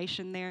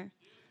alliteration there?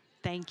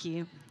 Thank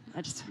you.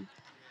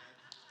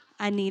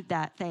 I need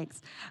that,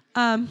 thanks.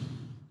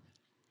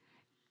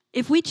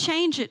 If we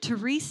change it to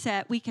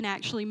reset, we can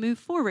actually move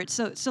forward.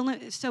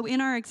 So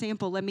in our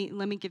example, let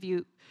me give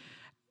you,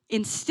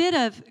 instead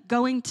of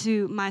going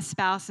to my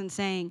spouse and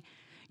saying,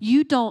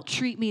 you don't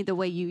treat me the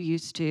way you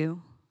used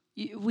to,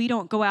 we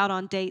don't go out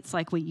on dates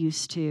like we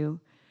used to,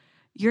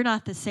 you're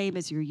not the same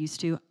as you're used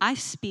to, I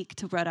speak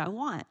to what I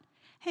want.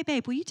 Hey,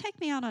 babe, will you take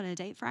me out on a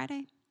date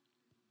Friday?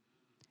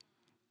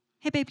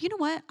 Hey, babe, you know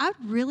what? I'd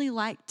really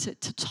like to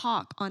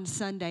talk on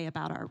Sunday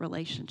about our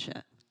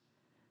relationship.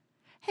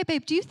 Hey,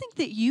 babe, do you think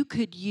that you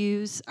could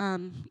use,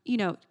 do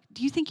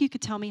you think you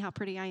could tell me how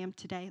pretty I am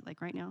today,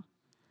 like right now?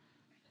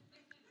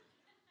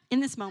 In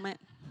this moment.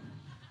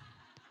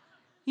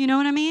 You know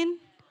what I mean?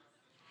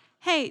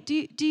 Hey, do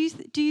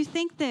you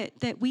think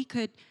that we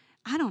could,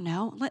 I don't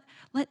know,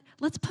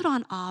 let's put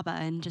on ABBA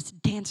and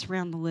just dance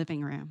around the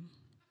living room.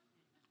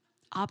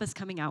 ABBA's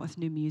coming out with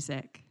new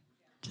music.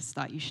 Just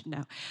thought you should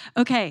know.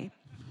 Okay,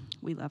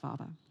 we love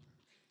ABBA.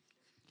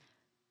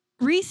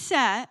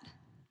 Reset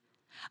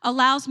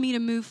allows me to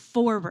move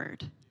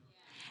forward,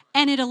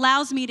 and it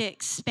allows me to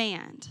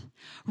expand.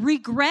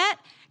 Regret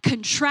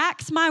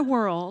contracts my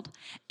world,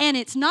 and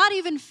it's not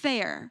even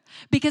fair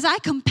because I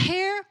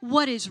compare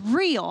what is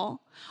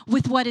real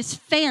with what is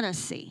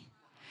fantasy.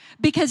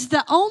 Because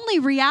the only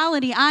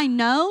reality I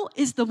know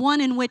is the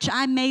one in which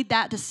I made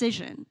that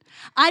decision.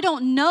 I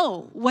don't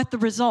know what the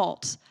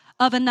result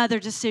of another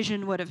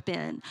decision would have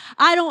been.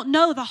 I don't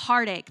know the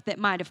heartache that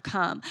might have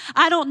come.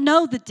 I don't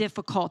know the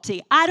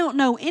difficulty. I don't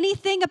know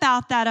anything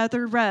about that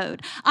other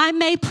road. I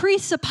may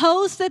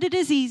presuppose that it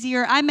is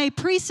easier. I may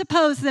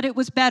presuppose that it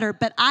was better,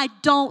 but I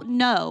don't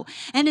know.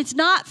 And it's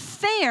not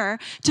fair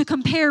to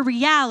compare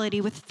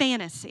reality with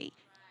fantasy.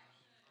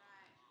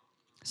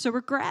 So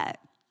regret.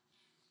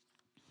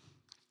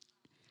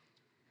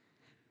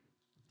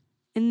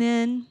 And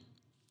then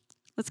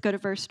let's go to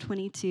verse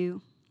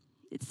 22.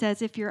 It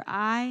says, if your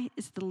eye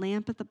is the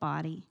lamp of the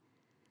body,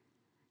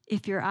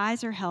 if your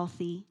eyes are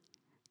healthy,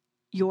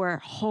 your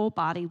whole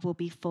body will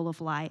be full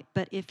of light.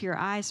 But if your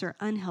eyes are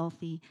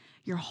unhealthy,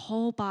 your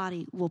whole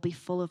body will be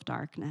full of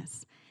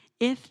darkness.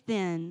 If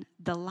then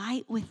the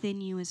light within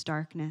you is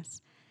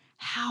darkness,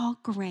 how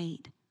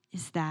great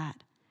is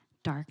that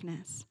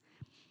darkness?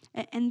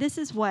 And this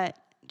is what,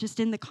 just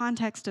in the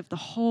context of the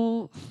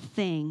whole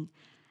thing,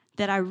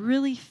 that I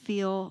really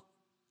feel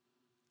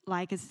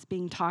like is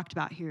being talked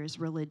about here is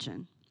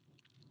religion.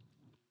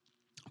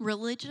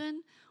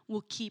 Religion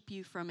will keep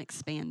you from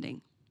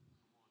expanding.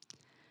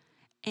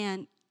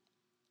 And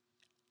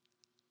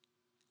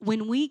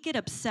when we get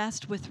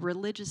obsessed with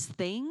religious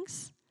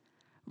things,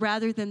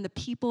 rather than the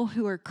people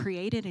who are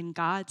created in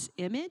God's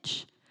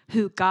image,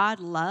 who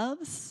God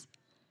loves,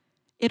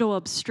 it'll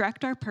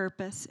obstruct our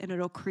purpose and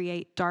it'll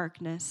create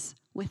darkness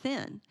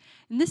within.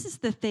 And this is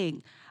the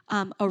thing.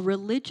 A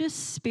religious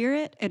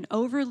spirit, an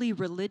overly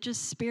religious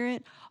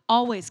spirit,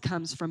 always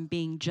comes from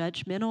being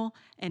judgmental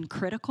and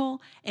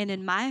critical. And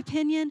in my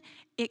opinion,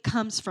 it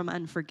comes from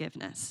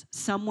unforgiveness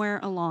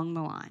somewhere along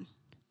the line.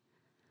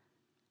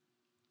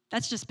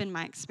 That's just been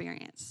my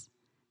experience.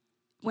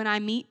 When I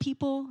meet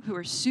people who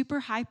are super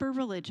hyper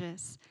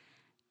religious,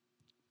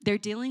 they're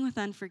dealing with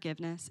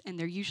unforgiveness and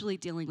they're usually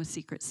dealing with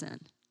secret sin.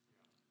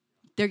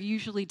 They're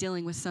usually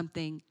dealing with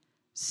something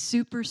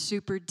super,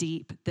 super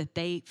deep that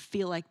they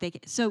feel like they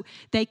get. So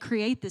they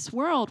create this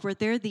world where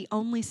they're the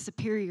only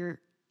superior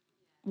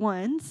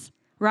ones,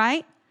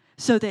 right?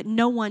 So that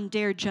no one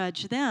dare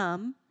judge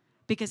them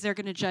because they're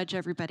going to judge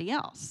everybody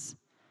else.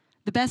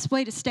 The best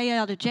way to stay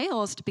out of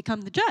jail is to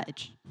become the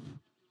judge,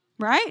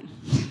 right?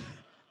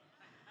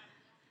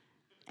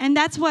 And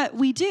that's what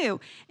we do.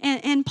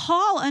 And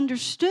Paul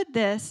understood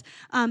this.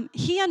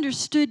 He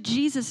understood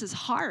Jesus'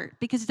 heart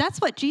because that's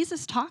what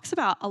Jesus talks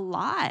about a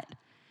lot.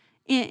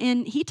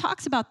 And he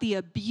talks about the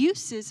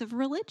abuses of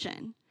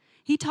religion.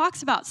 He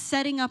talks about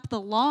setting up the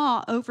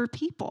law over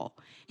people.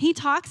 He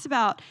talks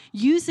about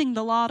using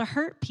the law to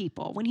hurt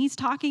people. When he's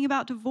talking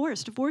about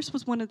divorce, divorce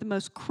was one of the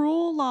most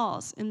cruel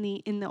laws in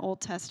the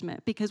Old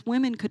Testament because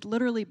women could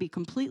literally be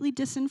completely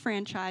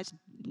disenfranchised,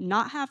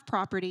 not have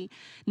property,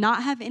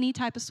 not have any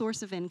type of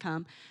source of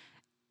income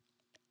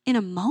in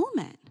a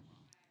moment.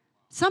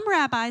 Some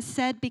rabbis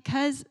said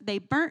because they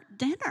burnt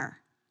dinner.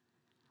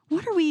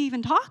 what are we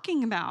even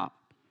talking about?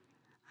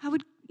 I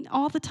would,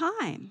 all the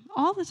time.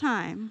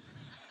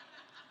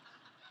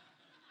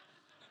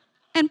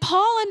 And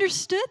Paul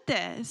understood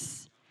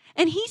this.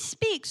 And he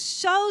speaks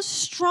so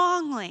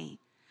strongly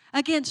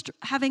against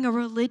having a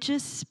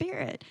religious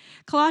spirit.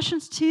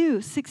 Colossians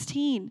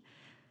 2:16.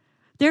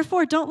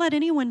 Therefore, don't let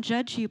anyone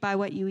judge you by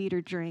what you eat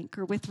or drink,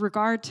 or with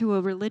regard to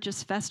a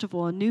religious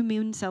festival, a new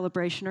moon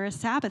celebration, or a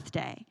Sabbath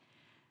day.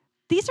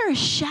 These are a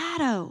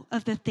shadow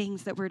of the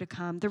things that were to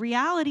come. The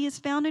reality is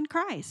found in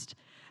Christ.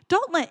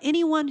 Don't let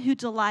anyone who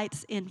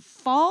delights in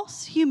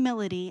false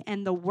humility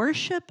and the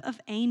worship of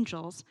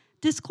angels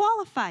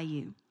disqualify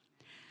you.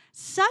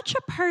 Such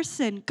a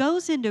person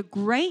goes into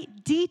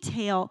great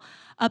detail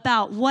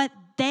about what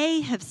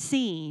they have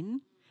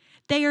seen.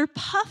 They are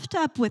puffed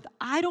up with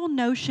idle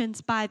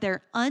notions by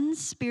their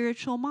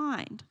unspiritual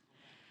mind.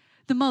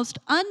 The most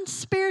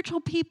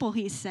unspiritual people,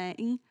 he's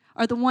saying,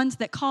 are the ones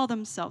that call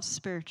themselves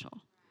spiritual.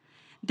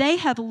 They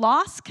have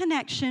lost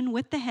connection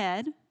with the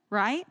head,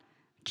 right?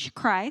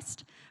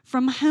 Christ,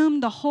 from whom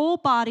the whole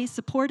body,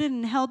 supported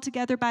and held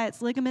together by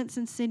its ligaments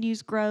and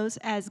sinews, grows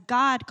as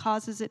God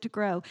causes it to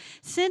grow.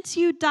 Since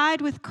you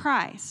died with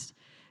Christ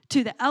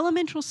to the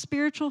elemental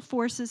spiritual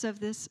forces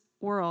of this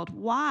world,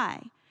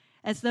 why,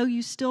 as though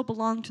you still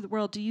belong to the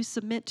world, do you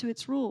submit to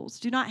its rules?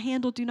 Do not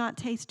handle, do not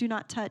taste, do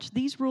not touch.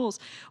 These rules,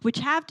 which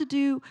have to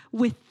do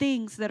with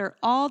things that are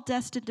all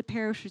destined to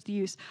perish with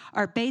use,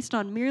 are based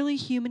on merely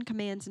human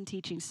commands and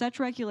teachings. Such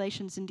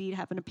regulations indeed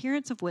have an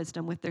appearance of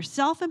wisdom with their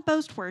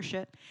self-imposed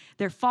worship,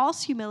 their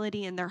false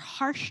humility, and their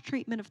harsh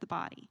treatment of the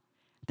body,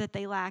 that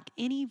they lack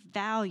any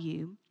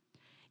value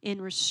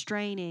in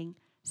restraining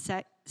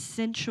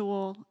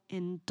sensual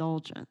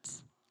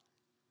indulgence.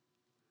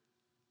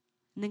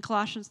 And then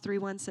Colossians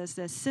 3:1 says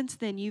this, since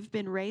then you've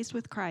been raised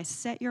with Christ,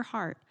 set your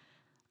heart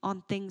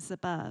on things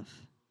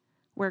above,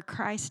 where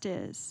Christ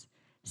is,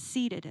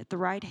 seated at the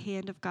right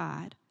hand of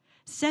God.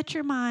 Set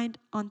your mind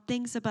on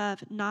things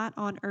above, not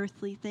on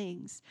earthly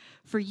things.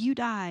 For you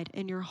died,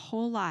 and your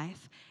whole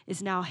life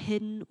is now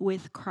hidden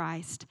with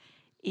Christ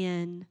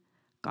in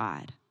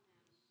God.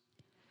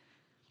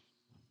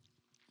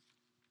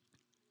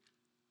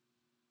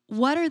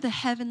 What are the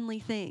heavenly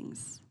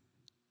things?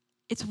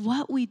 It's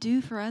what we do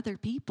for other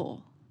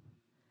people.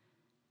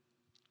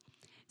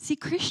 See,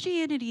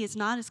 Christianity is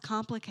not as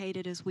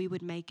complicated as we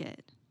would make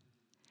it.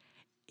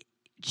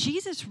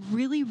 Jesus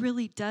really,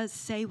 really does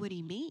say what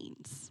he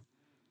means.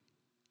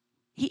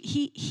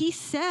 He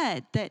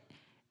said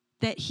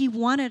that he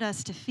wanted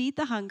us to feed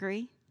the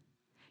hungry,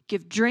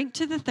 give drink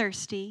to the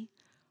thirsty,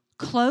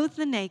 clothe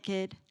the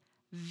naked,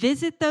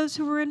 visit those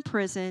who are in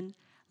prison,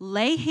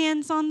 lay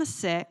hands on the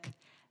sick.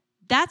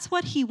 That's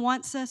what he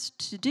wants us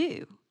to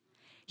do.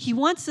 He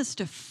wants us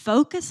to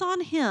focus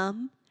on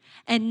him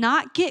and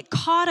not get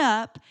caught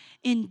up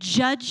in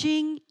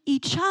judging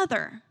each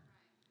other.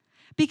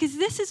 Because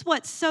this is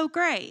what's so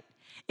great,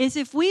 is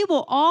if we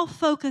will all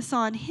focus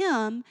on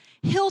him,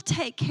 he'll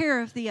take care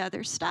of the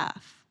other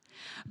stuff.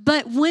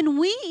 But when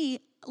we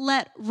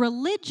let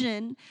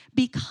religion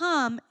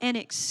become an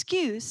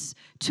excuse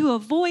to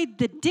avoid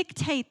the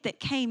dictate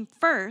that came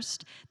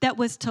first, that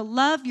was to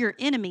love your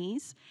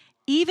enemies,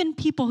 even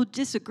people who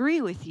disagree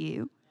with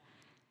you,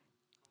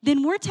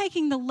 then we're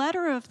taking the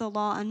letter of the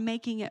law and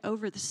making it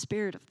over the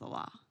spirit of the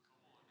law.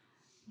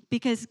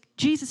 Because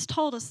Jesus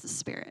told us the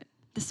Spirit.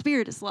 The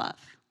Spirit is love.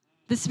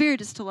 The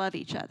Spirit is to love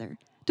each other.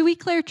 Do we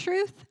declare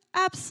truth?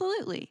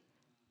 Absolutely.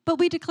 But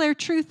we declare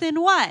truth in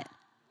what?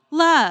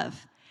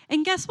 Love.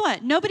 And guess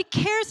what? Nobody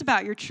cares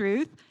about your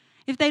truth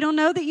if they don't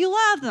know that you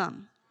love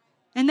them.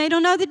 And they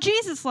don't know that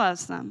Jesus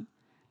loves them.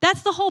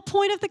 That's the whole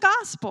point of the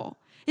gospel,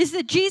 is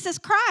that Jesus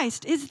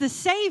Christ is the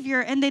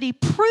Savior and that he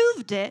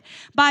proved it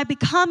by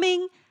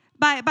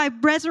by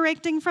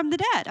resurrecting from the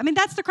dead. I mean,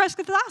 that's the crux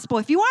of the gospel.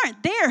 If you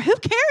aren't there, who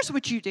cares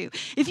what you do?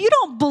 If you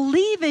don't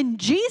believe in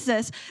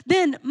Jesus,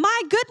 then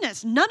my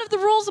goodness, none of the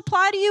rules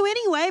apply to you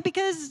anyway,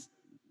 because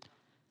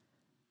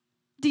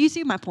do you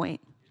see my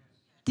point?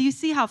 Do you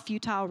see how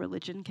futile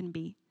religion can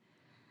be?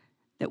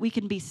 That we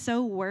can be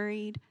so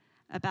worried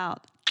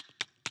about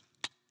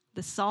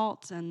the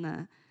salt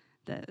and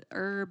the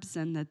herbs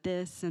and the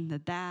this and the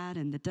that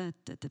and the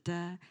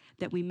da,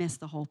 that we miss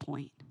the whole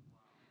point.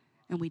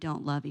 And we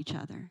don't love each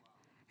other.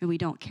 And we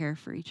don't care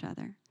for each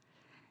other.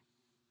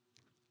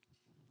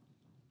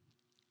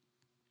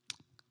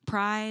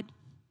 Pride,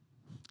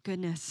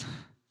 goodness.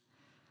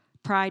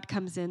 Pride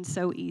comes in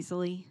so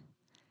easily.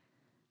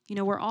 You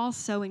know, we're all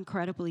so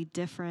incredibly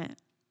different.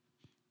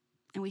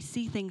 And we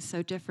see things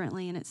so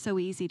differently, and it's so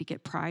easy to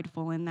get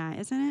prideful in that,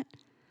 isn't it?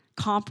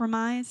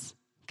 Compromise.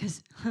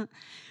 Because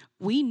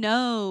we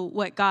know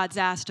what God's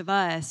asked of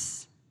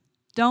us,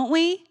 don't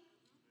we?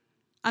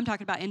 I'm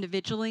talking about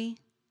individually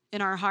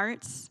in our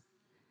hearts.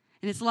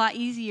 And it's a lot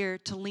easier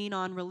to lean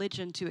on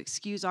religion to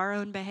excuse our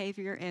own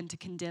behavior and to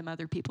condemn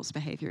other people's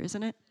behavior,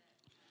 isn't it?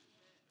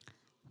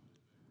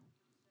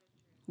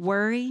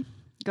 Worry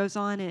goes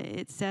on.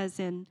 It says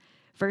in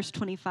verse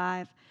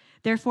 25,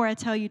 therefore I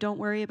tell you, don't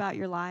worry about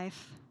your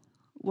life.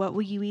 What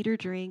will you eat or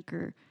drink,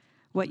 or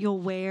what you'll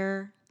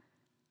wear?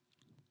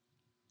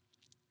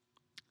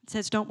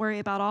 says, don't worry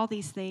about all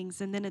these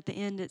things. And then at the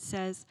end it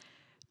says,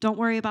 don't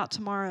worry about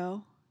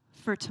tomorrow,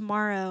 for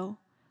tomorrow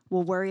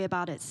will worry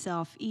about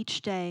itself.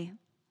 Each day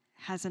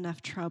has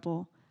enough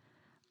trouble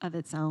of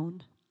its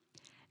own.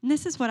 And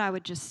this is what I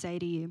would just say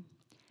to you,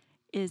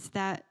 is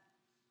that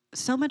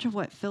so much of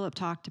what Philip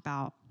talked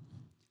about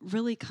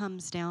really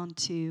comes down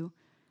to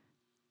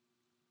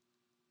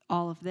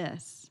all of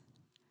this.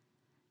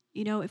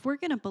 You know, if we're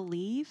going to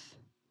believe,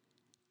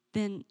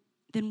 then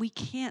we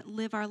can't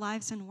live our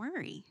lives in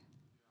worry.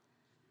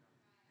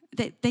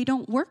 They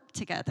don't work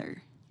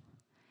together.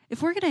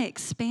 If we're going to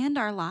expand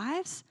our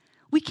lives,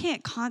 we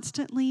can't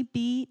constantly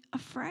be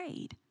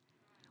afraid.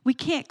 We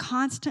can't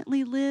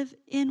constantly live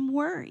in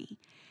worry.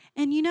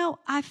 And you know,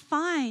 I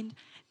find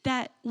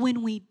that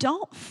when we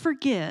don't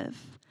forgive,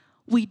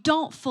 we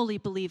don't fully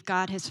believe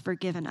God has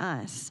forgiven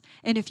us.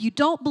 And if you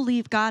don't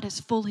believe God has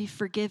fully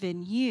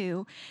forgiven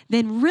you,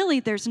 then really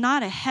there's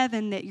not a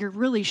heaven that you're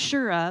really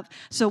sure of.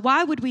 So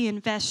why would we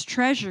invest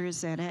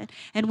treasures in it?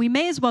 And we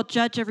may as well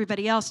judge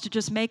everybody else to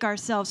just make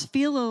ourselves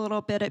feel a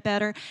little bit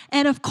better.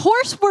 And of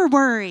course we're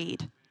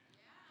worried,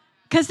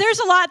 because there's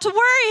a lot to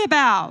worry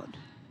about.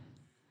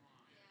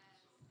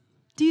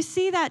 Do you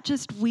see that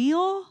just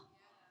wheel?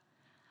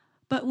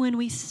 But when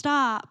we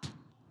stop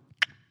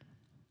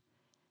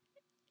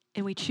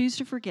and we choose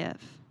to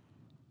forgive,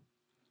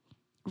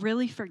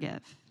 really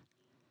forgive,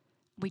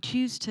 we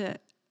choose to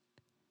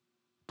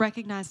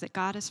recognize that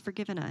God has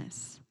forgiven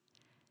us,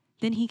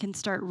 then he can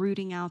start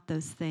rooting out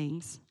those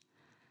things.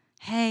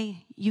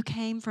 Hey, you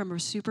came from a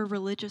super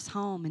religious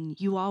home and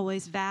you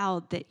always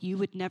vowed that you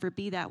would never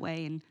be that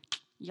way, and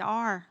you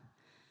are,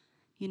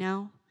 you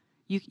know.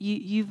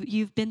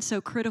 You've been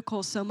so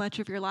critical so much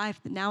of your life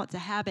that now it's a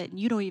habit and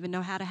you don't even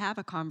know how to have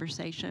a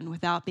conversation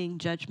without being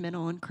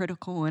judgmental and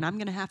critical, and I'm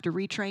going to have to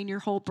retrain your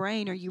whole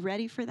brain. Are you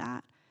ready for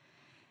that?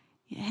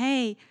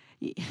 Hey,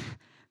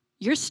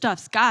 your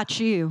stuff's got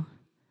you.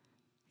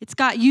 It's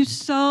got you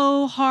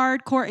so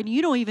hardcore, and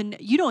you don't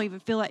even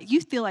feel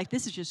like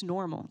this is just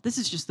normal. This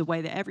is just the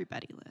way that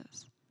everybody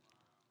lives.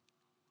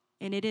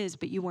 And it is,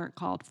 but you weren't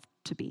called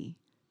to be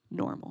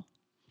normal.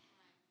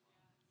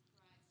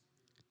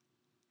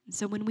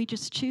 So when we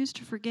just choose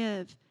to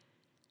forgive,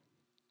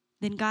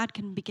 then God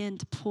can begin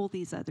to pull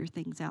these other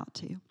things out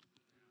too.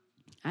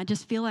 I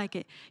just feel like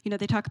it, you know,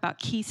 they talk about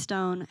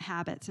keystone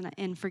habits,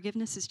 and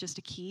forgiveness is just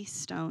a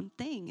keystone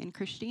thing in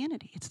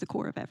Christianity. It's the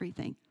core of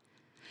everything.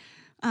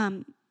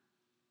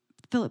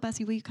 Philip,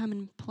 Bessie, will you come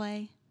and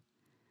play?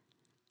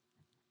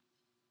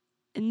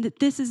 And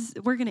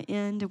we're going to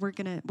end, and we're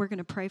going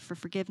to pray for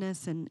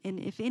forgiveness. And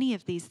if any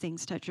of these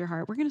things touch your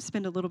heart, we're going to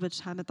spend a little bit of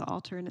time at the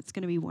altar, and it's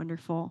going to be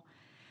wonderful.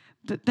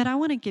 But I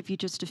want to give you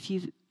just a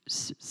few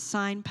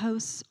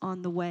signposts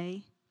on the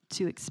way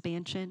to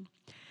expansion.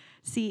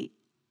 See,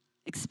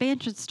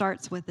 expansion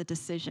starts with a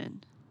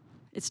decision.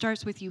 It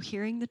starts with you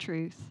hearing the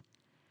truth,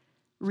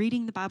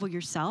 reading the Bible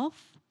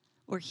yourself,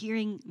 or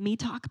hearing me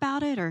talk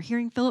about it, or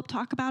hearing Philip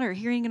talk about it, or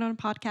hearing it on a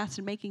podcast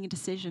and making a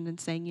decision and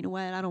saying, you know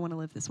what, I don't want to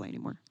live this way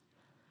anymore.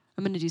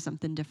 I'm going to do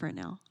something different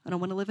now. I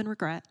don't want to live in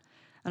regret.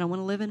 I don't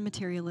want to live in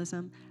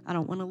materialism. I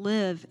don't want to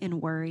live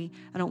in worry.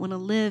 I don't want to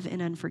live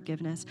in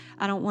unforgiveness.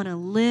 I don't want to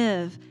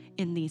live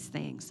in these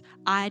things.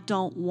 I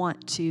don't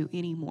want to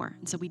anymore.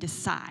 And so we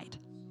decide.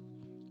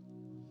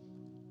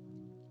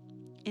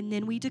 And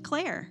then we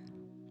declare.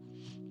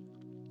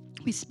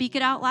 We speak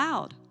it out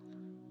loud.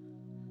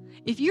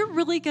 If you're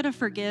really going to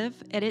forgive,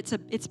 and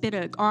it's been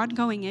an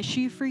ongoing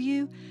issue for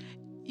you,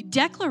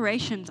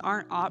 declarations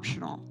aren't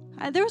optional.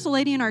 There was a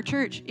lady in our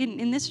church,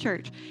 in this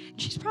church.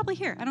 She's probably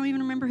here. I don't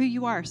even remember who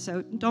you are,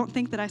 so don't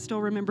think that I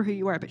still remember who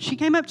you are. But she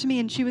came up to me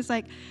and she was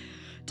like,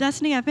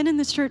 Destiny, I've been in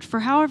this church for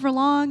however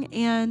long,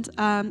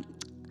 and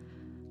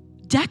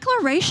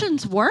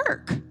declarations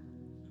work.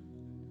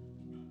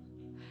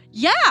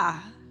 Yeah,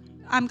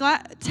 I'm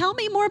glad. Tell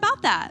me more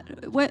about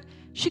that. What?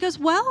 She goes,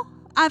 well,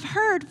 I've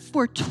heard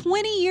for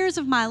 20 years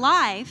of my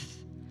life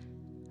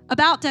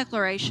about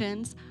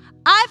declarations.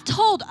 I've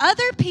told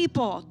other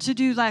people to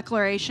do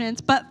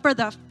declarations, but for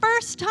the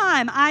first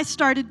time, I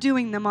started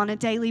doing them on a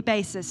daily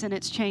basis, and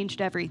it's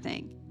changed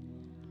everything.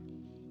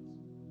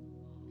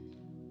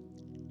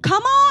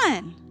 Come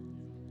on.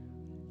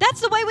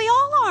 That's the way we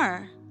all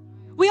are.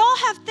 We all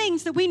have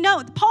things that we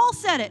know. Paul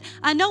said it.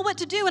 I know what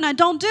to do, and I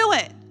don't do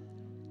it.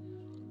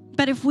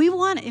 But if we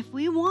want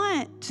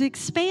to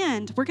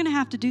expand, we're going to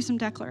have to do some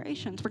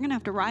declarations. We're going to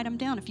have to write them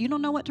down. If you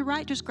don't know what to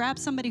write, just grab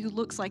somebody who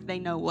looks like they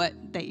know what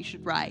they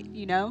should write,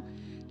 you know?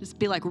 Just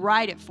be like,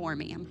 write it for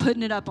me. I'm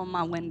putting it up on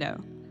my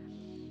window.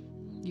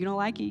 You don't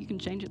like it, you can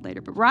change it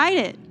later. But write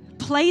it,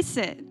 place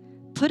it,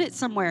 put it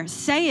somewhere.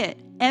 Say it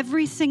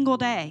every single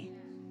day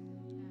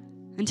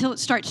until it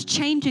starts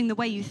changing the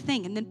way you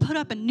think. And then put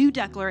up a new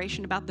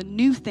declaration about the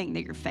new thing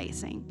that you're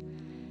facing.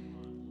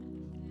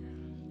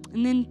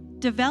 And then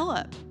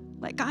develop.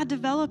 Let God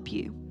develop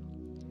you.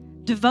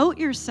 Devote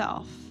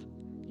yourself.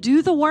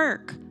 Do the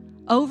work.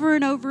 over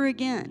and over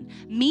again.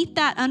 Meet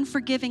that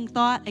unforgiving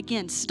thought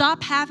again.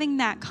 Stop having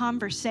that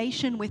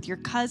conversation with your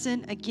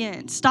cousin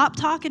again. Stop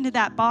talking to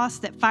that boss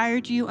that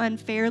fired you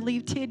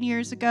unfairly 10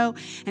 years ago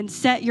and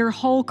set your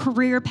whole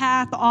career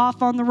path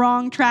off on the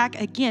wrong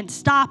track again.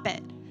 Stop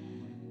it.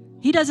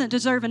 He doesn't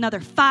deserve another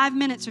 5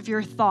 minutes of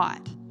your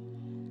thought.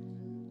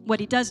 What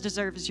he does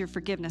deserve is your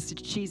forgiveness.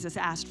 Jesus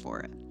asked for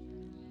it.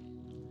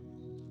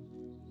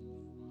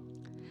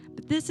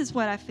 But this is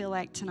what I feel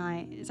like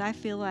tonight, is I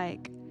feel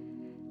like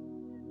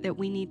that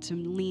we need to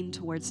lean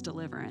towards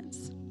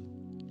deliverance.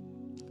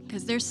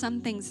 Because there's some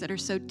things that are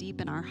so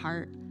deep in our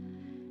heart.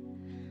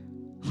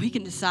 We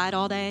can decide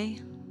all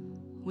day.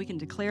 We can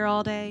declare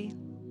all day.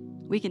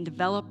 We can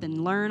develop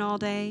and learn all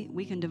day.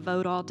 We can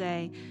devote all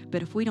day.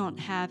 But if we don't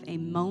have a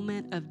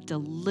moment of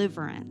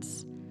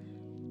deliverance,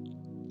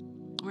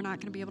 we're not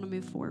going to be able to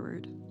move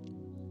forward.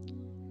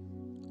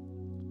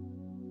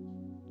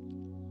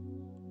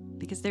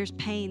 Because there's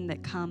pain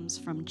that comes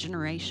from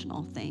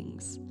generational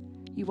things.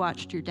 You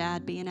watched your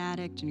dad be an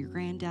addict and your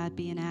granddad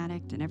be an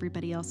addict and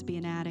everybody else be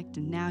an addict,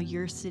 and now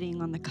you're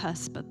sitting on the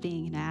cusp of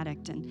being an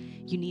addict, and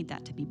you need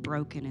that to be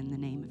broken in the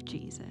name of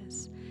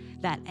Jesus.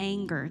 That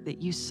anger that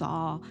you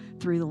saw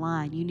through the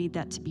line, you need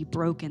that to be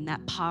broken.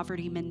 That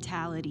poverty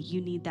mentality,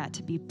 you need that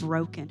to be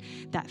broken.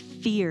 That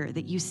fear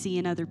that you see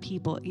in other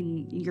people,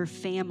 in your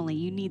family,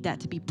 you need that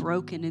to be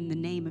broken in the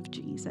name of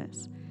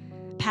Jesus.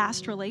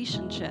 Past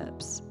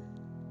relationships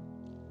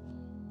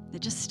that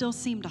just still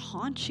seem to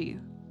haunt you.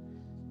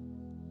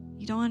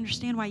 You don't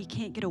understand why you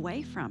can't get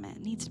away from it.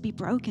 It needs to be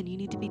broken. You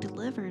need to be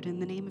delivered in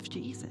the name of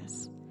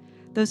Jesus.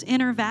 Those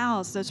inner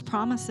vows, those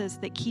promises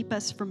that keep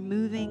us from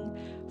moving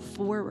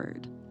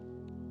forward,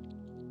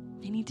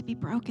 they need to be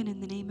broken in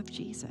the name of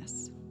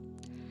Jesus.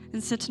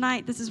 And so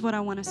tonight, this is what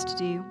I want us to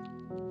do.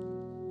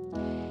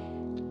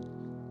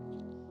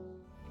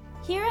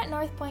 Here at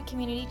North Point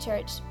Community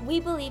Church, we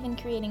believe in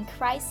creating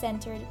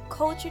Christ-centered,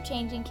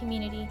 culture-changing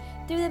community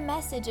through the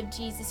message of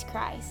Jesus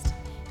Christ.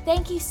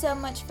 Thank you so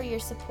much for your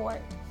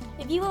support.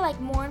 If you would like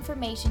more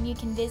information, you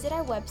can visit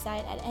our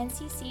website at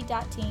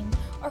ncc.team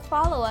or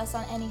follow us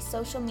on any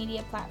social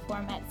media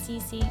platform at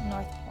CC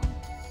North Point.